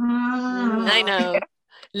want to. I know.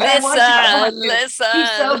 And I want to. I Listen, want to.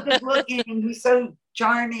 He's so listen. good looking. He's so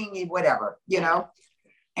charming and whatever, Yeah.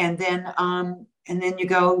 And then you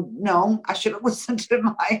go, no, I should have listened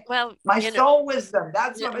to Well, my soul wisdom.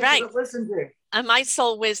 That's what I should right. have listened to. And my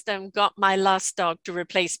soul wisdom got my last dog to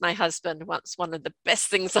replace my husband once. One of the best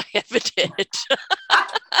things I ever did.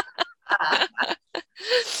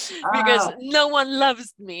 Because no one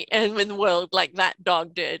loves me in the world like that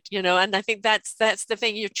dog did, and I think that's the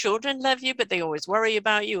thing. Your children love you, but they always worry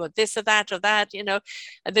about you or this or that, and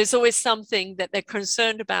there's always something that they're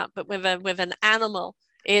concerned about. But with an animal,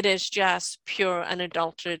 it is just pure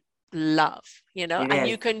unadulterated love, and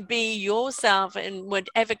you can be yourself in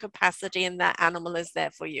whatever capacity, and that animal is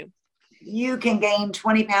there for you. You can gain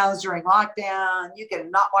 20 pounds during lockdown. You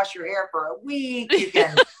can not wash your hair for a week. You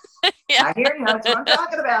can, yeah. I hear you. That's what I'm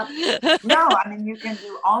talking about. No, I mean, you can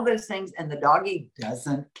do all those things and the doggy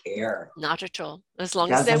doesn't care. Not at all. As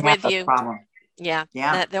long as they're with you. Problem. Yeah.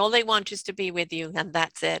 Yeah. All they want is to be with you, and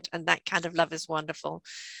that's it. And that kind of love is wonderful.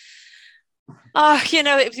 Oh,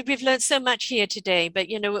 we've learned so much here today, but,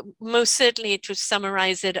 most certainly to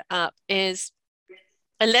summarize it up is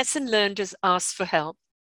a lesson learned is ask for help.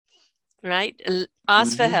 Right?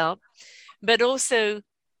 Ask for help, but also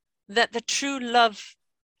that the true love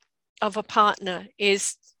of a partner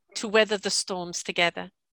is to weather the storms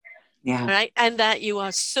together. Yeah. Right? And that you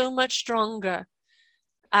are so much stronger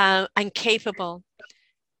and capable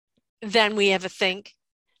than we ever think,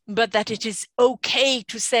 but that it is okay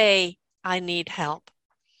to say, I need help,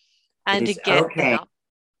 and to get the help.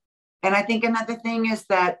 And I think another thing is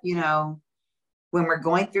that, when we're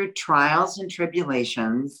going through trials and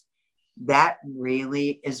tribulations, that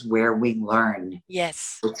really is where we learn.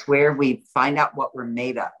 Yes. It's where we find out what we're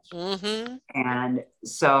made of. Mm-hmm. And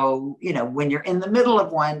so, when you're in the middle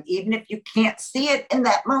of one, even if you can't see it in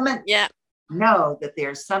that moment, know that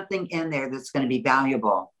there's something in there that's going to be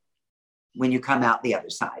valuable when you come out the other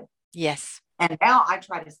side. Yes. And now I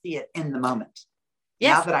try to see it in the moment.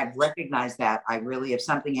 Yes. Now that I've recognized that, I really, if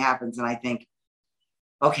something happens and I think,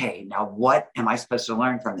 okay, now what am I supposed to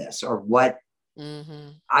learn from this? Or what?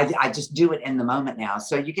 I just do it in the moment now.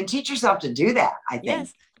 So you can teach yourself to do that, I think.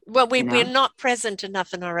 Yes. Well, we're not present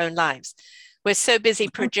enough in our own lives. We're so busy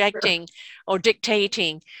projecting or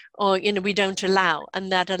dictating, or, we don't allow.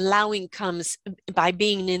 And that allowing comes by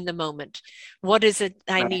being in the moment. What is it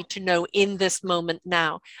I need to know in this moment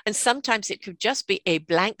now? And sometimes it could just be a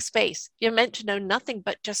blank space. You're meant to know nothing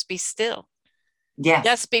but just be still. Yes.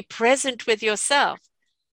 Just be present with yourself.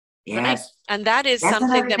 Yes. Right? And that is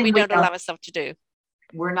something that we don't allow ourselves to do.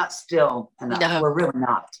 We're not still enough. No. We're really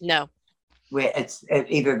not. No. It's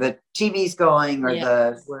either the TV's going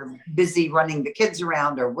or we're busy running the kids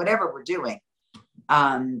around or whatever we're doing.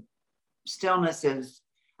 Stillness is,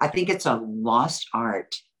 I think it's a lost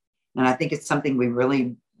art. And I think it's something we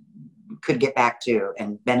really could get back to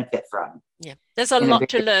and benefit from. Yeah. There's a lot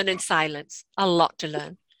to learn in silence. A lot to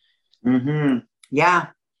learn. Mm-hmm. Yeah.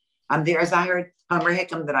 As I heard Homer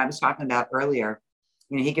Hickam that I was talking about earlier,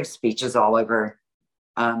 he gives speeches all over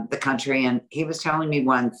the country. And he was telling me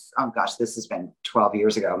once, oh gosh, this has been 12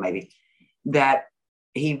 years ago, maybe, that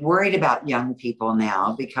he worried about young people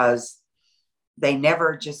now because they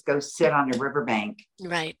never just go sit on a riverbank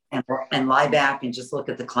right, and lie back and just look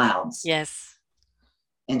at the clouds. Yes.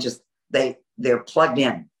 And just, they're plugged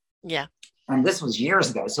in. Yeah. And this was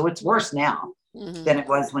years ago. So it's worse now than it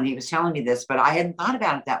was when he was telling me this, but I hadn't thought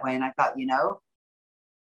about it that way. And I thought,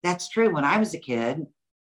 that's true. When I was a kid,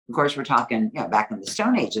 of course, we're talking, back in the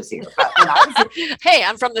Stone Ages here. But when I was hey,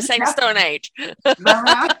 I'm from the same Stone Age. But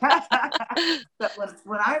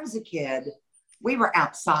when I was a kid, we were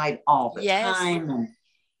outside all the time.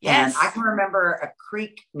 And I can remember a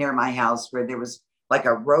creek near my house where there was like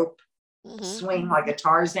a rope swing, like a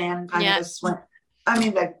Tarzan kind of a swing. I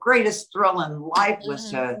mean, the greatest thrill in life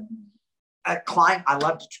was to climb. I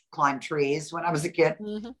loved to climb trees when I was a kid.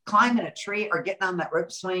 Climbing a tree or getting on that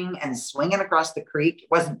rope swing and swinging across the creek. It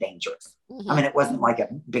wasn't dangerous. I mean, it wasn't like a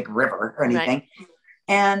big river or anything. Right.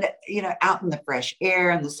 And, out in the fresh air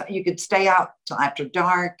and you could stay out till after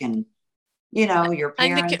dark and, your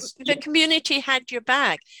parents. And the community had your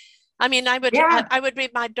back. I mean, I would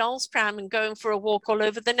read my doll's pram and going for a walk all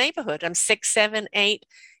over the neighborhood. I'm 6, 7, 8,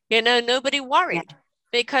 nobody worried.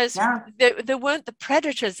 because Yeah. there weren't the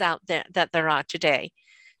predators out there that there are today.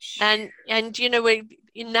 And you know,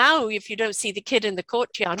 now if you don't see the kid in the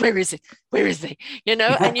courtyard, where is it? Where is he? You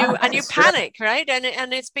know, and you panic, right?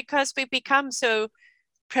 And it's because we've become so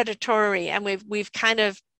predatory, and we've kind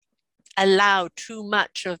of allowed too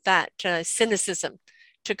much of that cynicism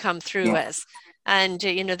to come through us. And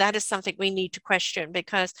you know, that is something we need to question,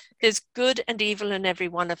 because there's good and evil in every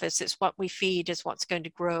one of us. It's what we feed is what's going to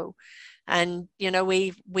grow. And you know,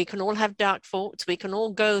 we can all have dark thoughts, we can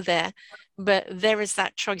all go there, but there is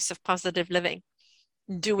that choice of positive living.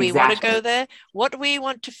 Do we want to go there? What do we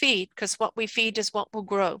want to feed? Because what we feed is what will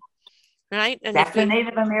grow, right? And that's a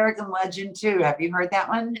Native American legend too. Have you heard that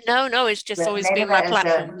one? No, it's just always been my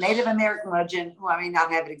platform. Native American legend. Well, I may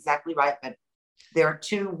not have it exactly right, but there are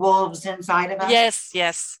two wolves inside of us.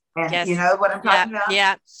 Yes. And you know what I'm talking about?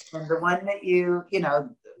 Yeah. And the one that you know,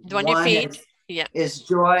 the one you feed. Is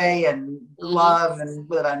joy and love, and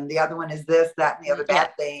the other one is this, that, and the other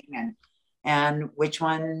bad thing. And which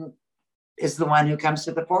one is the one who comes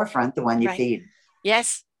to the forefront? The one you feed.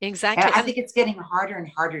 Yes, exactly. And I think it's getting harder and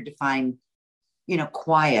harder to find, you know,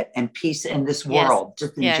 quiet and peace in this world,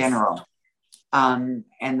 just in general. And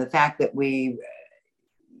the fact that we,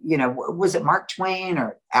 you know, was it Mark Twain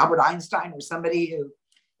or Albert Einstein or somebody who,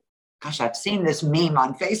 gosh, I've seen this meme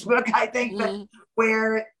on Facebook, I think, but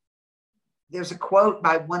where there's a quote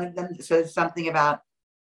by one of them that says something about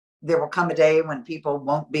there will come a day when people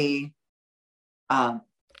won't be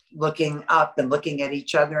looking up and looking at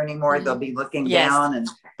each other anymore. They'll be looking down, and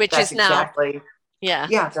which is exactly now.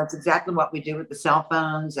 That's exactly what we do with the cell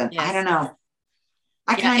phones. And I don't know.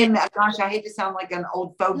 I kind of, gosh, I hate to sound like an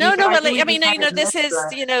old fogey. No, well, I mean, you know, this is,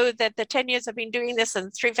 you know, that the 10 years I've been doing this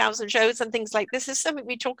and 3,000 shows and things like this is something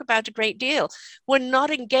we talk about a great deal. We're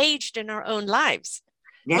not engaged in our own lives.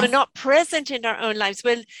 We're not present in our own lives.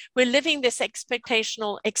 We're living this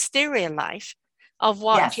expectational exterior life of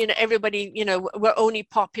what, you know, everybody, you know, we're only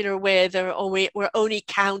popular with, or we're only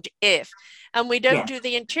count if, and we don't do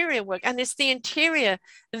the interior work. And it's the interior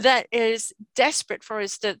that is desperate for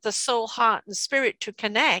us, the soul, heart, and spirit to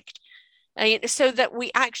connect, so that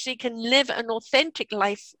we actually can live an authentic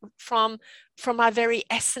life from our very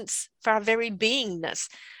essence, for our very beingness.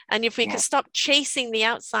 And if we can stop chasing the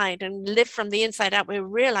outside and live from the inside out, we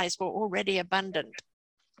realize we're already abundant.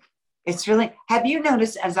 It's really, have you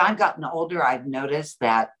noticed, as I've gotten older, I've noticed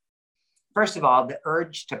that, first of all, the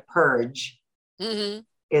urge to purge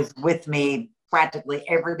is with me practically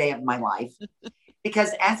every day of my life.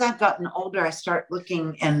 Because as I've gotten older, I start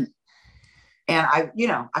looking, and I, you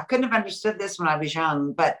know, I couldn't have understood this when I was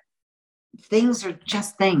young, but things are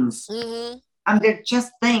just things. They're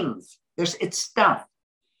just things. It's stuff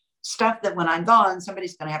that when I'm gone,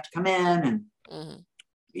 somebody's going to have to come in and,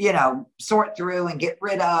 you know, sort through and get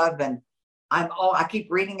rid of. And I keep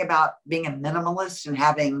reading about being a minimalist and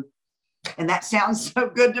having, and that sounds so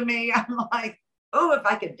good to me. I'm like, oh, if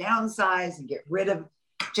I could downsize and get rid of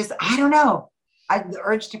just, I don't know. The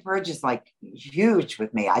urge to purge is like huge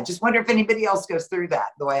with me. I just wonder if anybody else goes through that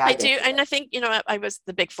the way I do. And I think, you know, I was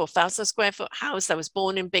the big 4,000 square foot house. I was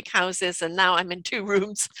born in big houses, and now I'm in 2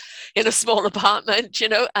 rooms in a small apartment, you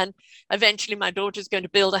know, and eventually my daughter's going to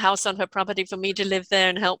build a house on her property for me to live there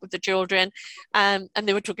and help with the children. And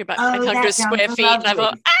they were talking about 500 square feet. And I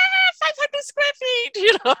thought, 500 square feet,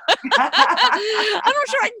 you know. I'm not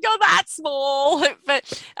sure I can go that small,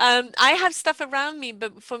 but I have stuff around me,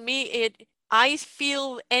 but for me, I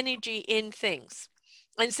feel energy in things.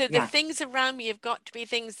 And so the things around me have got to be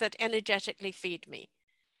things that energetically feed me.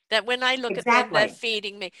 That when I look at them, they're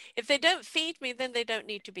feeding me. If they don't feed me, then they don't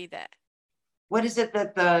need to be there. What is it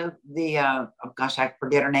that the oh gosh, I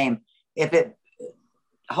forget her name. If it,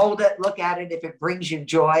 hold it, look at it. If it brings you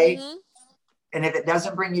joy, and if it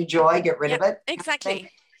doesn't bring you joy, get rid of it.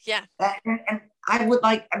 Exactly. Yeah. And I would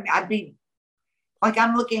like, I mean, I'd be, like,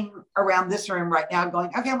 I'm looking around this room right now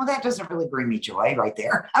going, okay, well, that doesn't really bring me joy right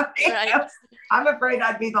there. I mean, I'm afraid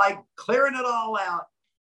I'd be like clearing it all out.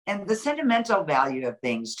 And the sentimental value of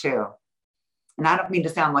things too. And I don't mean to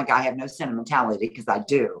sound like I have no sentimentality, because I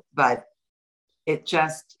do, but it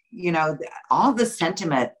just, you know, all the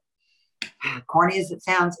sentiment, corny as it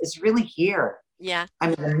sounds, is really here. Yeah. I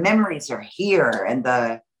mean, the memories are here, and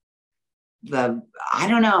the I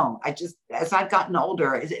don't know. I just, as I've gotten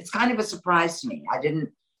older, it's kind of a surprise to me. I didn't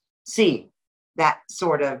see that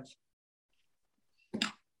sort of,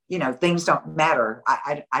 you know, things don't matter.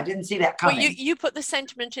 I didn't see that coming. Well, you put the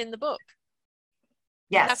sentiment in the book.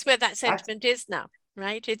 Yes. That's where that sentiment is now,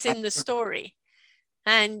 right? It's in the story.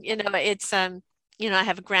 And, you know, it's, you know, I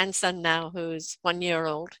have a grandson now who's 1 year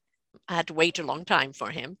old. I had to wait a long time for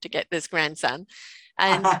him to get this grandson.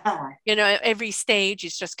 And every stage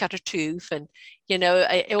he's just cut a tooth, and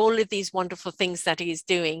all of these wonderful things that he's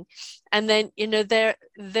doing. And then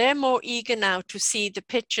they're more eager now to see the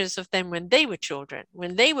pictures of them when they were children,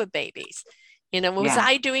 when they were babies. Was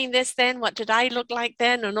I doing this then? What did I look like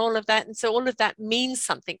then? And all of that. And so all of that means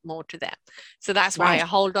something more to them. So that's why I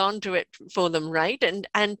hold on to it for them, right? And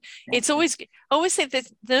it's always say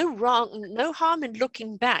there's no harm in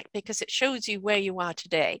looking back, because it shows you where you are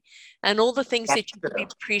today and all the things that you can be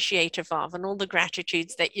appreciative of and all the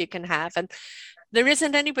gratitudes that you can have. And there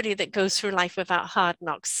isn't anybody that goes through life without hard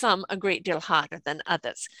knocks, some a great deal harder than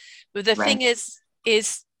others. But the thing is,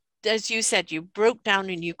 as you said, you broke down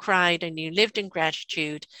and you cried and you lived in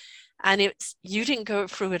gratitude, and you didn't go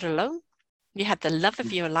through it alone. You had the love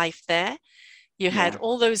of your life there. You had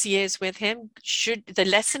all those years with him. The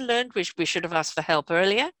lesson learned, which we should have asked for help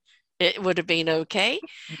earlier, it would have been okay.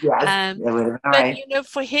 Yes, it would have been all right. But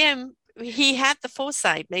for him, he had the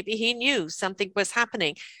foresight. Maybe he knew something was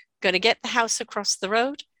happening. Going to get the house across the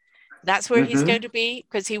road. That's where he's going to be,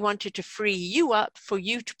 because he wanted to free you up for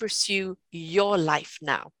you to pursue your life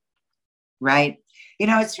now. Right.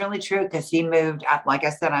 It's really true, because he moved, like I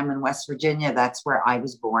said, I'm in West Virginia. That's where I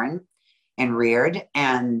was born and reared.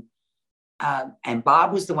 And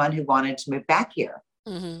Bob was the one who wanted to move back here.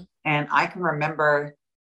 Mm-hmm. And I can remember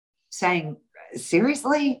saying,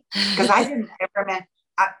 seriously? Because I didn't ever imagine,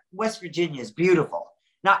 West Virginia is beautiful.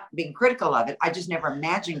 Not being critical of it, I just never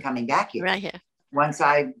imagined coming back here. Right here. Once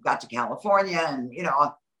I got to California,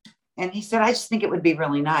 and he said, I just think it would be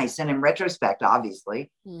really nice. And in retrospect,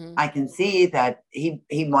 obviously, I can see that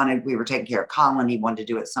we were taking care of Colin. He wanted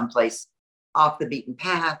to do it someplace off the beaten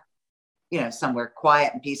path, somewhere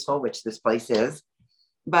quiet and peaceful, which this place is.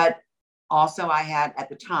 But also I had, at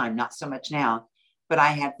the time, not so much now, but I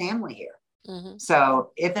had family here. Mm-hmm.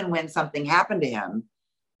 So if and when something happened to him,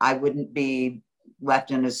 I wouldn't be left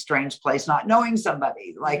in a strange place, not knowing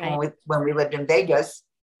somebody. Like when we lived in Vegas,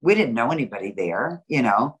 we didn't know anybody there,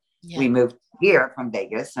 Yeah. We moved here from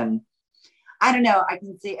Vegas, and I don't know. I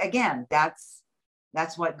can see, again, that's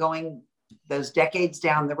what going those decades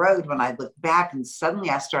down the road, when I look back and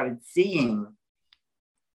suddenly I started seeing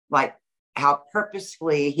like how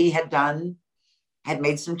purposefully he had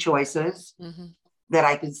made some choices that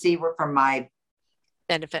I could see were for my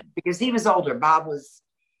benefit, because he was older. Bob was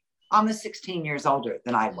almost 16 years older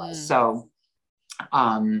than I was.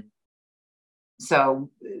 So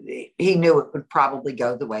he knew it would probably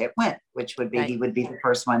go the way it went, which would be he would be the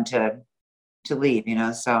first one to leave,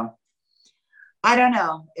 So I don't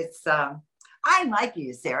know. It's I like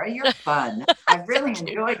you, Sarah. You're fun. I really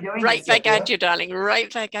enjoy doing Right back at you, darling.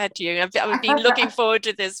 Right back at you. I've been looking forward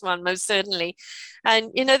to this one, most certainly. And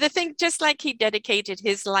the thing, just like he dedicated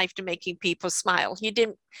his life to making people smile. He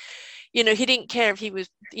didn't care if he was,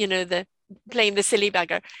 playing the silly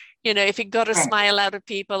beggar. If he got a smile out of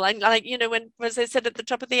people, and like, when, as I said at the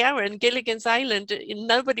top of the hour, in Gilligan's Island,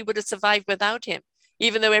 nobody would have survived without him,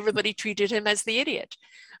 even though everybody treated him as the idiot,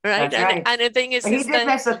 right? And the thing is, he did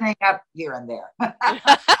mess a thing up here and there.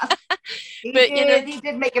 He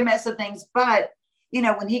did make a mess of things, but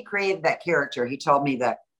when he created that character, he told me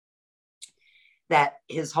that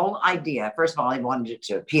his whole idea, first of all, he wanted it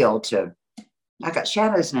to appeal to. I got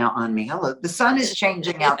shadows now on me. Hello, the sun is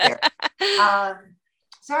changing out there.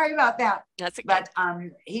 Sorry about that. That's okay. But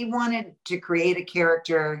he wanted to create a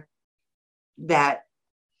character that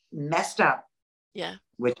messed up,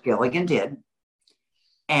 which Gilligan did,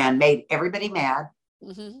 and made everybody mad.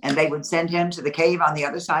 Mm-hmm. And they would send him to the cave on the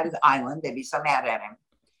other side of the island. They'd be so mad at him.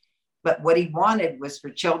 But what he wanted was for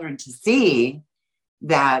children to see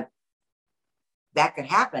that could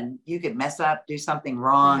happen. You could mess up, do something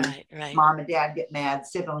wrong. Right. Mom and dad get mad,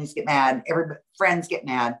 siblings get mad, friends get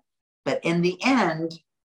mad. But in the end,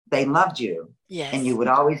 they loved you. Yes. And you would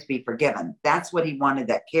always be forgiven. That's what he wanted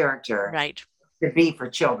that character to be for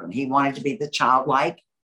children. He wanted to be the childlike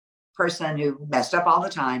person who messed up all the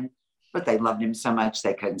time, but they loved him so much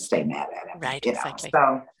they couldn't stay mad at him. Right, exactly.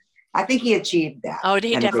 So I think he achieved that. Oh,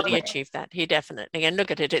 he definitely achieved that. He definitely. And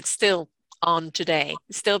look at it. It's still on today,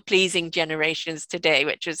 still pleasing generations today,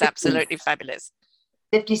 which is absolutely fabulous.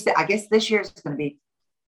 50, I guess this year is going to be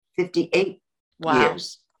 58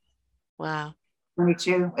 years. Wow.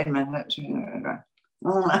 22. Wait a minute.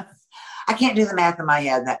 I can't do the math in my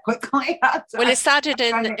head that quickly. Well, it started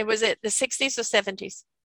was it the 60s or 70s?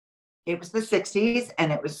 It was the 60s,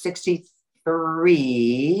 and it was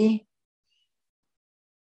 63.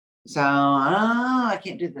 So I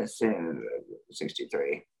can't do this.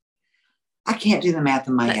 63. I can't do the math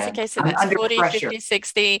in my head. Okay, so that's 40, pressure. 50,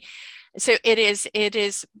 60. So it is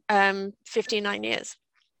 59 years.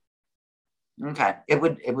 Okay. It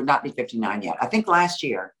would not be 59 yet. I think last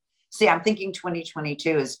year. See, I'm thinking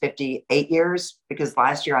 2022 is 58 years because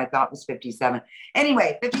last year I thought was 57.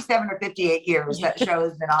 Anyway, 57 or 58 years that show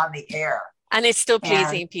has been on the air. And it's still And,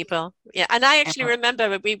 pleasing people. Yeah. And I actually and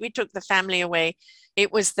remember we took the family away.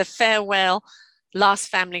 It was the farewell last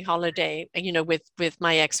family holiday, with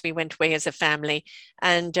my ex. We went away as a family,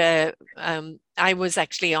 and I was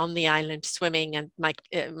actually on the island swimming, and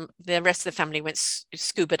the rest of the family went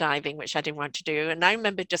scuba diving, which I didn't want to do. And I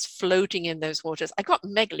remember just floating in those waters. I got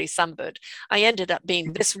megally sunburned. I ended up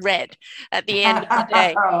being this red at the end of the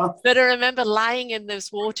day. But I remember lying in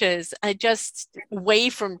those waters, I just away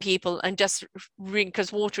from people, and just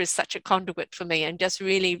because water is such a conduit for me, and just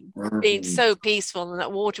really being so peaceful, and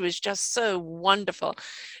that water was just so wonderful.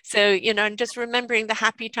 So, and just remembering the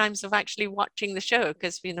happy times of actually watching the show,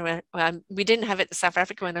 because, we didn't have it in South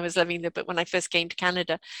Africa when I was living there, but when I first came to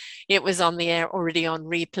Canada, it was on the air, already on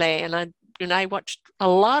replay. And I watched a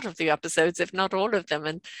lot of the episodes, if not all of them.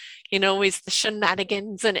 And, always the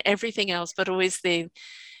shenanigans and everything else, but always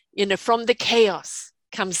from the chaos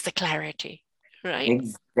comes the clarity, right?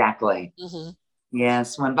 Exactly. Mm-hmm.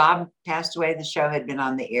 Yes. When Bob passed away, the show had been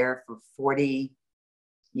on the air for 40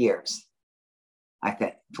 years. I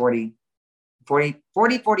think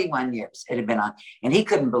 41 years it had been on. And he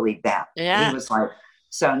couldn't believe that. Yeah. He was like,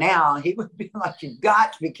 so now he would be like, you've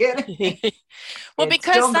got to be kidding me. Well, it's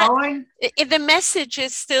because the message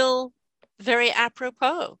is still very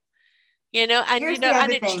apropos, and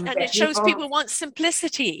it shows people want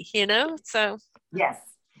simplicity, so. Yes.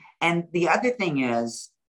 And the other thing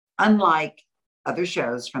is, unlike other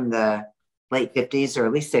shows from the late 50s,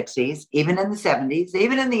 early 60s, even in the 70s,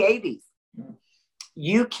 even in the 80s,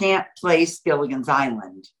 you can't place Gilligan's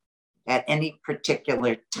Island at any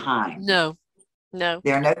particular time. No. There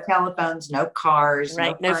are no telephones, no cars,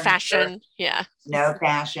 right? No fashion. Yeah. No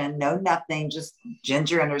fashion, no nothing, just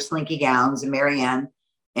Ginger in her slinky gowns and Marianne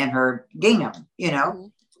in her gingham, Mm-hmm.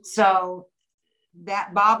 So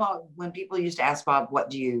that Bob, when people used to ask Bob,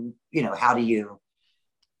 what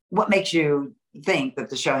makes you think that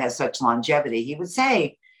the show has such longevity? He would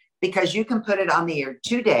say, because you can put it on the air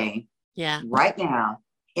today, right now,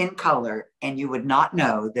 in color, and you would not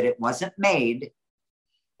know that it wasn't made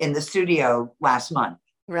in the studio last month.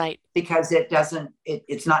 Right. Because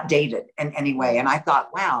it's not dated in any way. And I thought,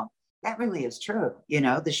 wow, that really is true.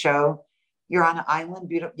 The show, you're on an island,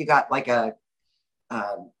 beautiful. You got like a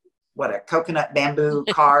coconut bamboo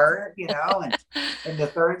car, and in the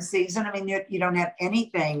third season, I mean, you don't have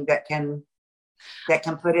anything that can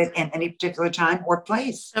put it in any particular time or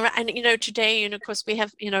place. And, today, of course, we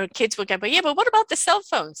have, kids will go, but what about the cell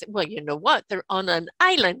phones? Well, you know what? They're on an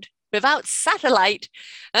island without satellite,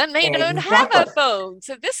 and they don't have a phone.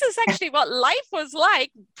 So this is actually what life was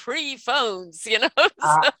like pre-phones, Isn't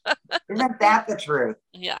that the truth?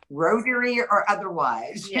 Yeah. Rotary or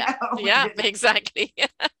otherwise. Yeah. Yeah, exactly.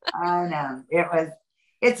 I know.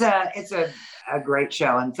 It's a great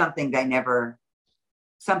show, and something they never,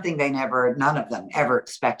 none of them ever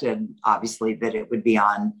expected, obviously, that it would be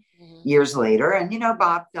on years later. And,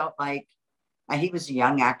 Bob felt like, he was a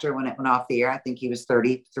young actor when it went off the air. I think he was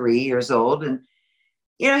 33 years old. And,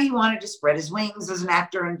 he wanted to spread his wings as an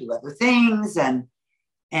actor and do other things. And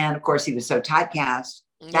of course, he was so typecast.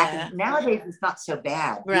 Nowadays, it's not so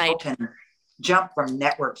bad. Right. People can jump from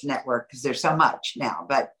network to network because there's so much now.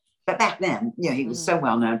 But back then, he was so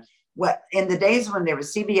well known. In the days when there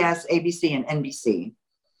was CBS, ABC, and NBC,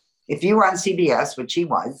 if you were on CBS, which he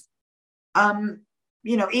was,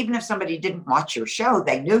 even if somebody didn't watch your show,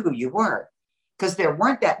 they knew who you were. Because there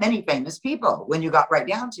weren't that many famous people when you got right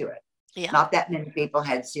down to it. Yeah. Not that many people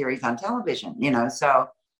had series on television, so,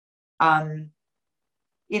 but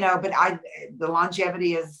the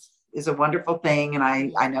longevity is a wonderful thing. And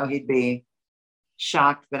I know he'd be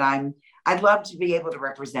shocked, but I'd love to be able to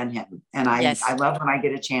represent him. And I love when I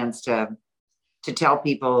get a chance to tell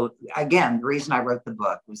people, again, the reason I wrote the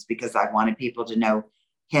book was because I wanted people to know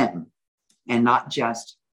him and not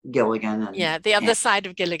just Gilligan. The other side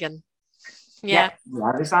of Gilligan. Yeah. The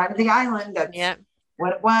other side of the island. That's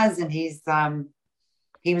what it was. And he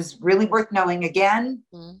was really worth knowing. Again,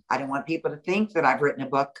 I don't want people to think that I've written a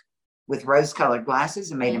book with rose-colored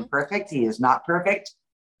glasses and made him perfect. He is not perfect.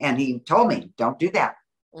 And he told me, don't do that.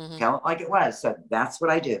 Tell it like it was. So that's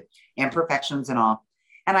what I do. Imperfections and all.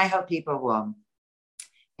 And I hope people will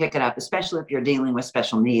pick it up, especially if you're dealing with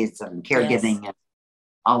special needs and caregiving and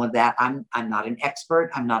all of that. I'm not an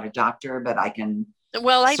expert. I'm not a doctor, but I can.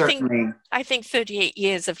 Well, I think 38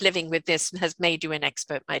 years of living with this has made you an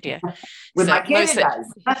expert, my dear. With my kids, it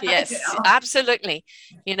does. Yes, absolutely.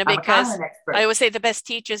 Because I always say the best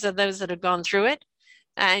teachers are those that have gone through it.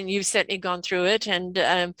 and you've certainly gone through it. And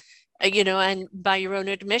you know, and by your own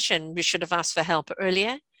admission, we should have asked for help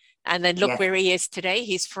earlier. And then look Yes. where he is today.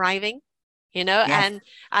 He's thriving, you know, Yes.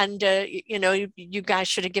 and you know, you guys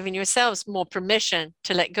should have given yourselves more permission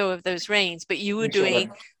to let go of those reins. But you were We should doing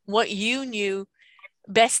have. what you knew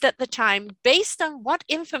best at the time, based on what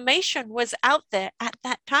information was out there at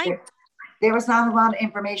that time. There was not a lot of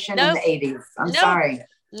information in No, the 80s. I'm no, sorry.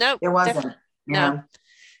 no, There wasn't, you no. know.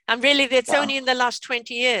 And really, it's So, only in the last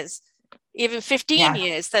 20 years, even 15 yeah.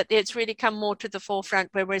 years, that it's really come more to the forefront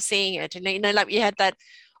where we're seeing it. And, you know, like we had that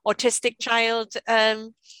autistic child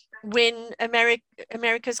win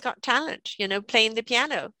America's Got Talent, you know, playing the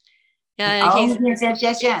piano. Oh, He's, yes, yes,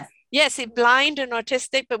 yes, yes. yes, he's blind and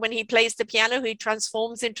autistic, but when he plays the piano, he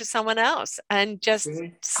transforms into someone else and just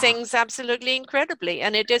See? sings absolutely incredibly.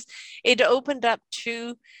 And it opened up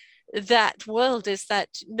to that world, is that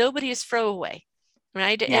nobody is throwaway,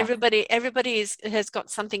 right? Yeah. Everybody has got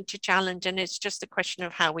something to challenge, and it's just a question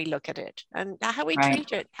of how we look at it and how we Right.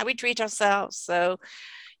 treat it, how we treat ourselves. So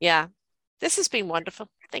yeah, this has been wonderful.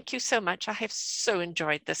 Thank you so much. I have so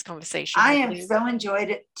enjoyed this conversation I with have you. so enjoyed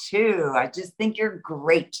it too. I just think you're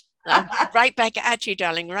great. Right back at you,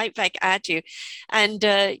 darling, right back at you. And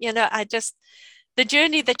you know, the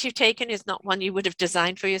journey that you've taken is not one you would have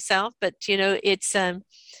designed for yourself, but you know, it's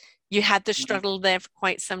you had the struggle there for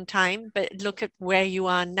quite some time, but look at where you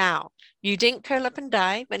are now. You didn't curl up and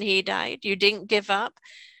die when he died. You didn't give up,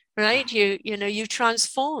 right? You know, you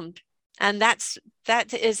transformed, and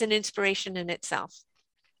that is an inspiration in itself.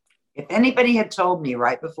 If anybody had told me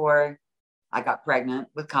right before I got pregnant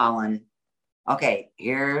with Colin, okay,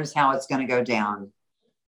 here's how it's going to go down,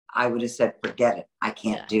 I would have said, forget it. I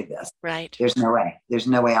can't do this. Right. There's no way. There's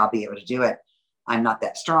no way I'll be able to do it. I'm not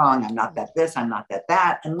that strong. I'm not that this. I'm not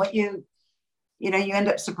that. And what you know, you end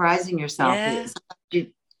up surprising yourself. Yeah.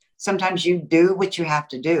 Sometimes you do what you have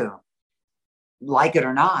to do, like it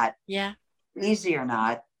or not, Yeah. easy or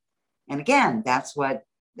not. And again, that's what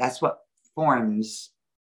forms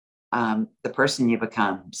the person you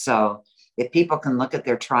become. So if people can look at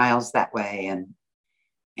their trials that way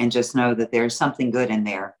and just know that there's something good in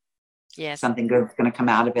there, Yes. something good is going to come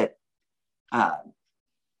out of it.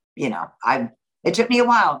 You know, it took me a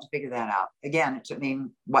while to figure that out. Again, it took me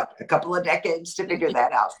a couple of decades to figure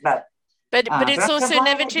that out. But it's also glad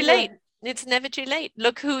never I too did. late. It's never too late.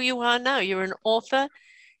 Look who you are now. You're an author,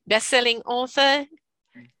 best-selling author,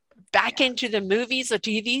 back into the movies or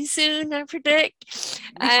TV soon, I predict.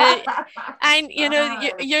 And you know,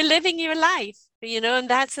 you're living your life, you know, and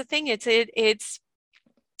that's the thing. It's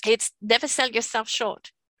never sell yourself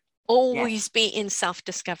short. Always be in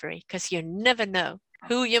self-discovery, because you never know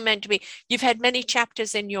who you're meant to be. You've had many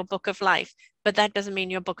chapters in your book of life, but that doesn't mean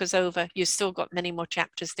your book is over. You've still got many more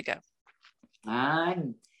chapters to go.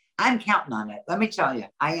 I'm counting on it. Let me tell you,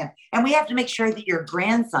 I am. And we have to make sure that your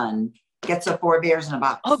grandson gets a Four Bears in a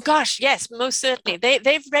Box. Oh gosh, yes, most certainly.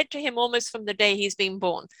 They've read to him almost from the day he's been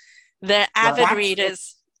born. They're avid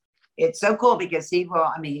readers. It's so cool because he's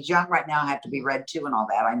young right now, have to be read to and all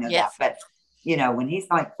that. I know that. But you know, when he's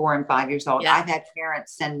like 4 and 5 years old, I've had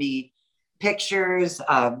parents send me pictures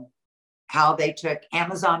of how they took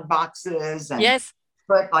Amazon boxes and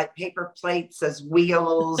put like paper plates as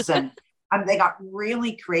wheels and they got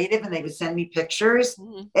really creative and they would send me pictures.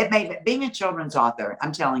 Mm-hmm. It made it, being a children's author,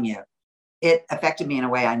 I'm telling you, it affected me in a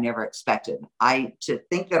way I never expected. To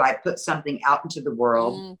think that I put something out into the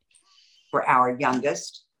world for our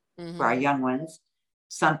youngest, for our young ones,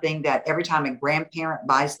 something that every time a grandparent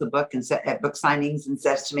buys the book and at book signings and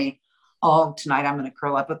says to me, oh, tonight I'm going to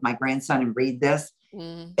curl up with my grandson and read this.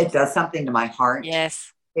 It does something to my heart.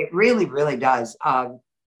 Yes. It really, really does.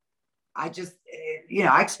 I just, you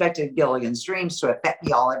know, I expected Gilligan's Dreams to affect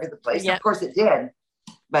me all over the place. Of course it did.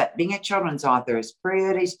 But being a children's author is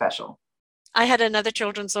pretty special. I had another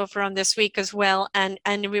children's author on this week as well. And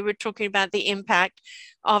we were talking about the impact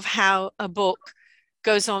of how a book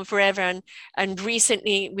goes on forever. And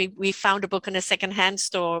recently we found a book in a secondhand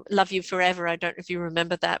store, Love You Forever. I don't know if you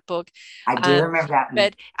remember that book. I do remember that one.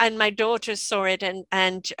 And my daughter saw it,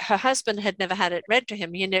 and her husband had never had it read to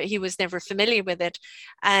him. You know, he was never familiar with it.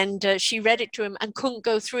 And she read it to him and couldn't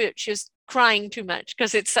go through it. She was crying too much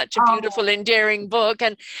because it's such a beautiful, endearing book.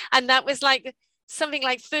 And that was like something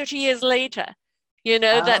like 30 years later. you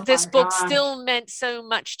know, Oh that this my book gosh. still meant so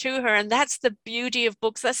much to her. And that's the beauty of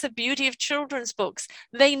books. That's the beauty of children's books.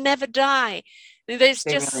 They never die. There's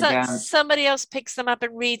They just really don't. somebody else picks them up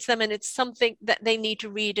and reads them, and it's something that they need to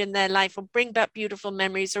read in their life or bring back beautiful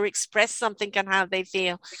memories or express something and how they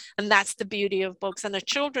feel. And that's the beauty of books. And a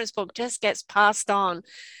children's book just gets passed on.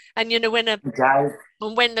 And you know, It does.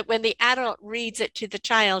 when the adult reads it to the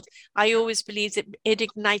child, I always believe it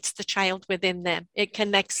ignites the child within them. It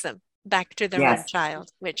connects them back to their own Yes,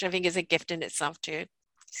 child, which I think is a gift in itself too.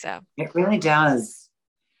 So it really does.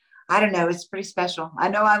 I don't know. It's pretty special. I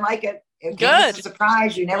know I like it. It came as a good.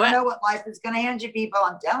 surprise. You never Well, know what life is going to hand you, people.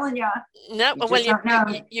 I'm telling you. no, You well, just don't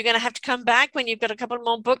know. you're going to have to come back when you've got a couple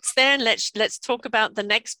more books there, and let's talk about the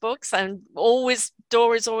next books. And always,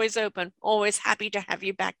 door is always open. Always happy to have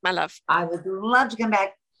you back, my love. I would love to come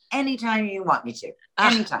back anytime you want me to.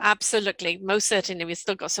 Anytime. Absolutely. Most certainly. We've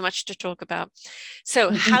still got so much to talk about.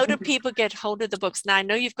 So how do people get hold of the books? Now, I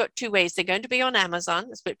know you've got two ways. They're going to be on Amazon.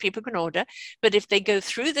 That's what people can order. But if they go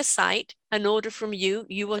through the site and order from you,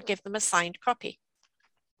 you will give them a signed copy.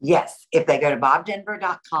 Yes. If they go to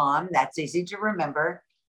bobdenver.com, that's easy to remember.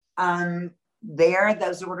 There,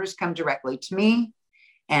 those orders come directly to me.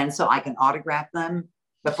 And so I can autograph them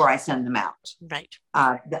before I send them out. Right.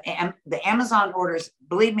 The Amazon orders,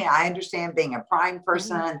 believe me, I understand being a Prime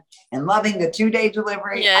person and loving the 2-day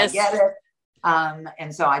delivery. Yes. I get it.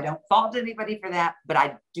 And so I don't fault anybody for that, but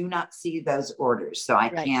I do not see those orders. So I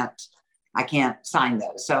can't sign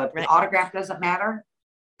those. So if the autograph doesn't matter,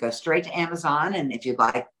 go straight to Amazon. And if you'd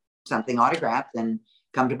like something autographed, then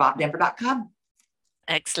come to bobdenver.com.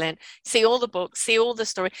 Excellent. See all the books, see all the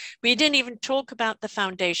story. We didn't even talk about the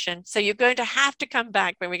foundation. So you're going to have to come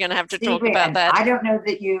back when we're going to have to talk about that. I don't know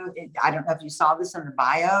if you saw this in the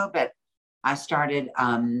bio, but I started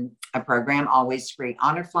a program, Always Free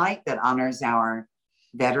Honor Flight, that honors our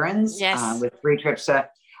veterans with free trips.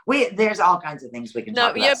 There's all kinds of things we can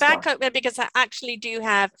talk about. No, you're back up there because I actually do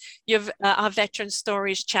have our Veteran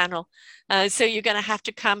Stories channel. So you're going to have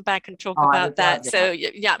to come back and talk about that. So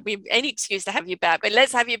yeah, any excuse to have you back, but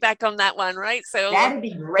let's have you back on that one, right? So that'd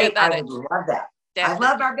be great. I would love that. Definitely.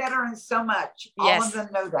 I love our veterans so much. All of them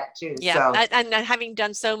know that too. Yeah, so. And having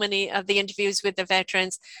done so many of the interviews with the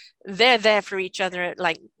veterans, they're there for each other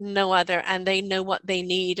like no other, and they know what they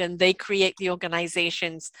need, and they create the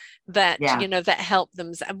organizations that that help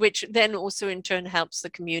them, which then also in turn helps the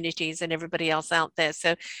communities and everybody else out there.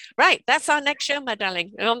 So, right, that's our next show, my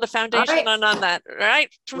darling, on the foundation and on that.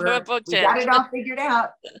 Right, we got it all figured out.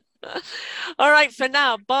 All right, for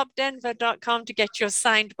now, bobdenver.com to get your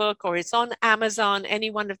signed book, or it's on Amazon,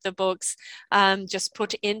 any one of the books. Just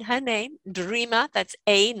put in her name, Dreamer, that's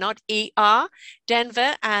A, not E-R,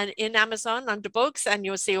 Denver, and in Amazon under books, and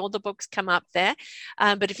you'll see all the books come up there.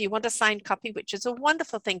 But if you want a signed copy, which is a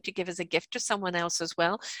wonderful thing to give as a gift to someone else as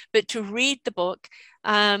well, but to read the book,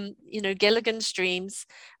 Gilligan's Dreams,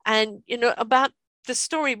 and, about the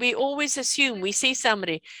story, we always assume we see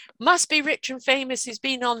somebody must be rich and famous who's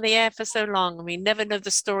been on the air for so long, and we never know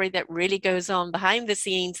the story that really goes on behind the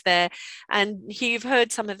scenes there. And you've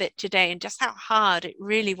heard some of it today and just how hard it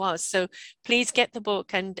really was. So please get the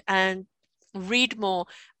book and read more,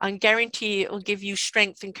 and guarantee it will give you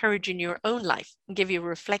strength and courage in your own life and give you a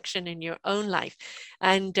reflection in your own life.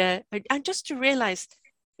 And just to realize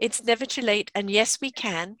it's never too late. And yes, we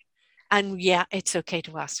can. And yeah, it's okay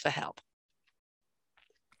to ask for help.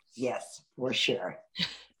 Yes, for sure.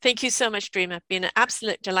 Thank you so much, Dreamer. Been an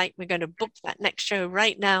absolute delight. We're going to book that next show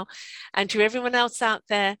right now. And to everyone else out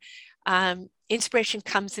there, inspiration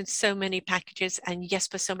comes in so many packages. And yes,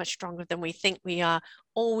 we're so much stronger than we think we are.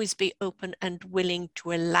 Always be open and willing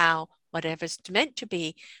to allow whatever's meant to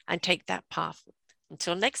be and take that path.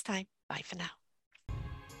 Until next time, bye for now.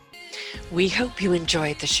 We hope you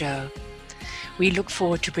enjoyed the show. We look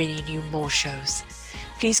forward to bringing you more shows.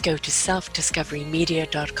 Please go to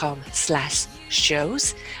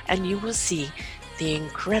selfdiscoverymedia.com/shows, and you will see the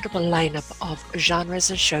incredible lineup of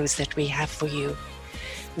genres and shows that we have for you.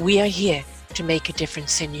 We are here to make a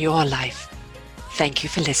difference in your life. Thank you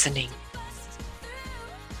for listening.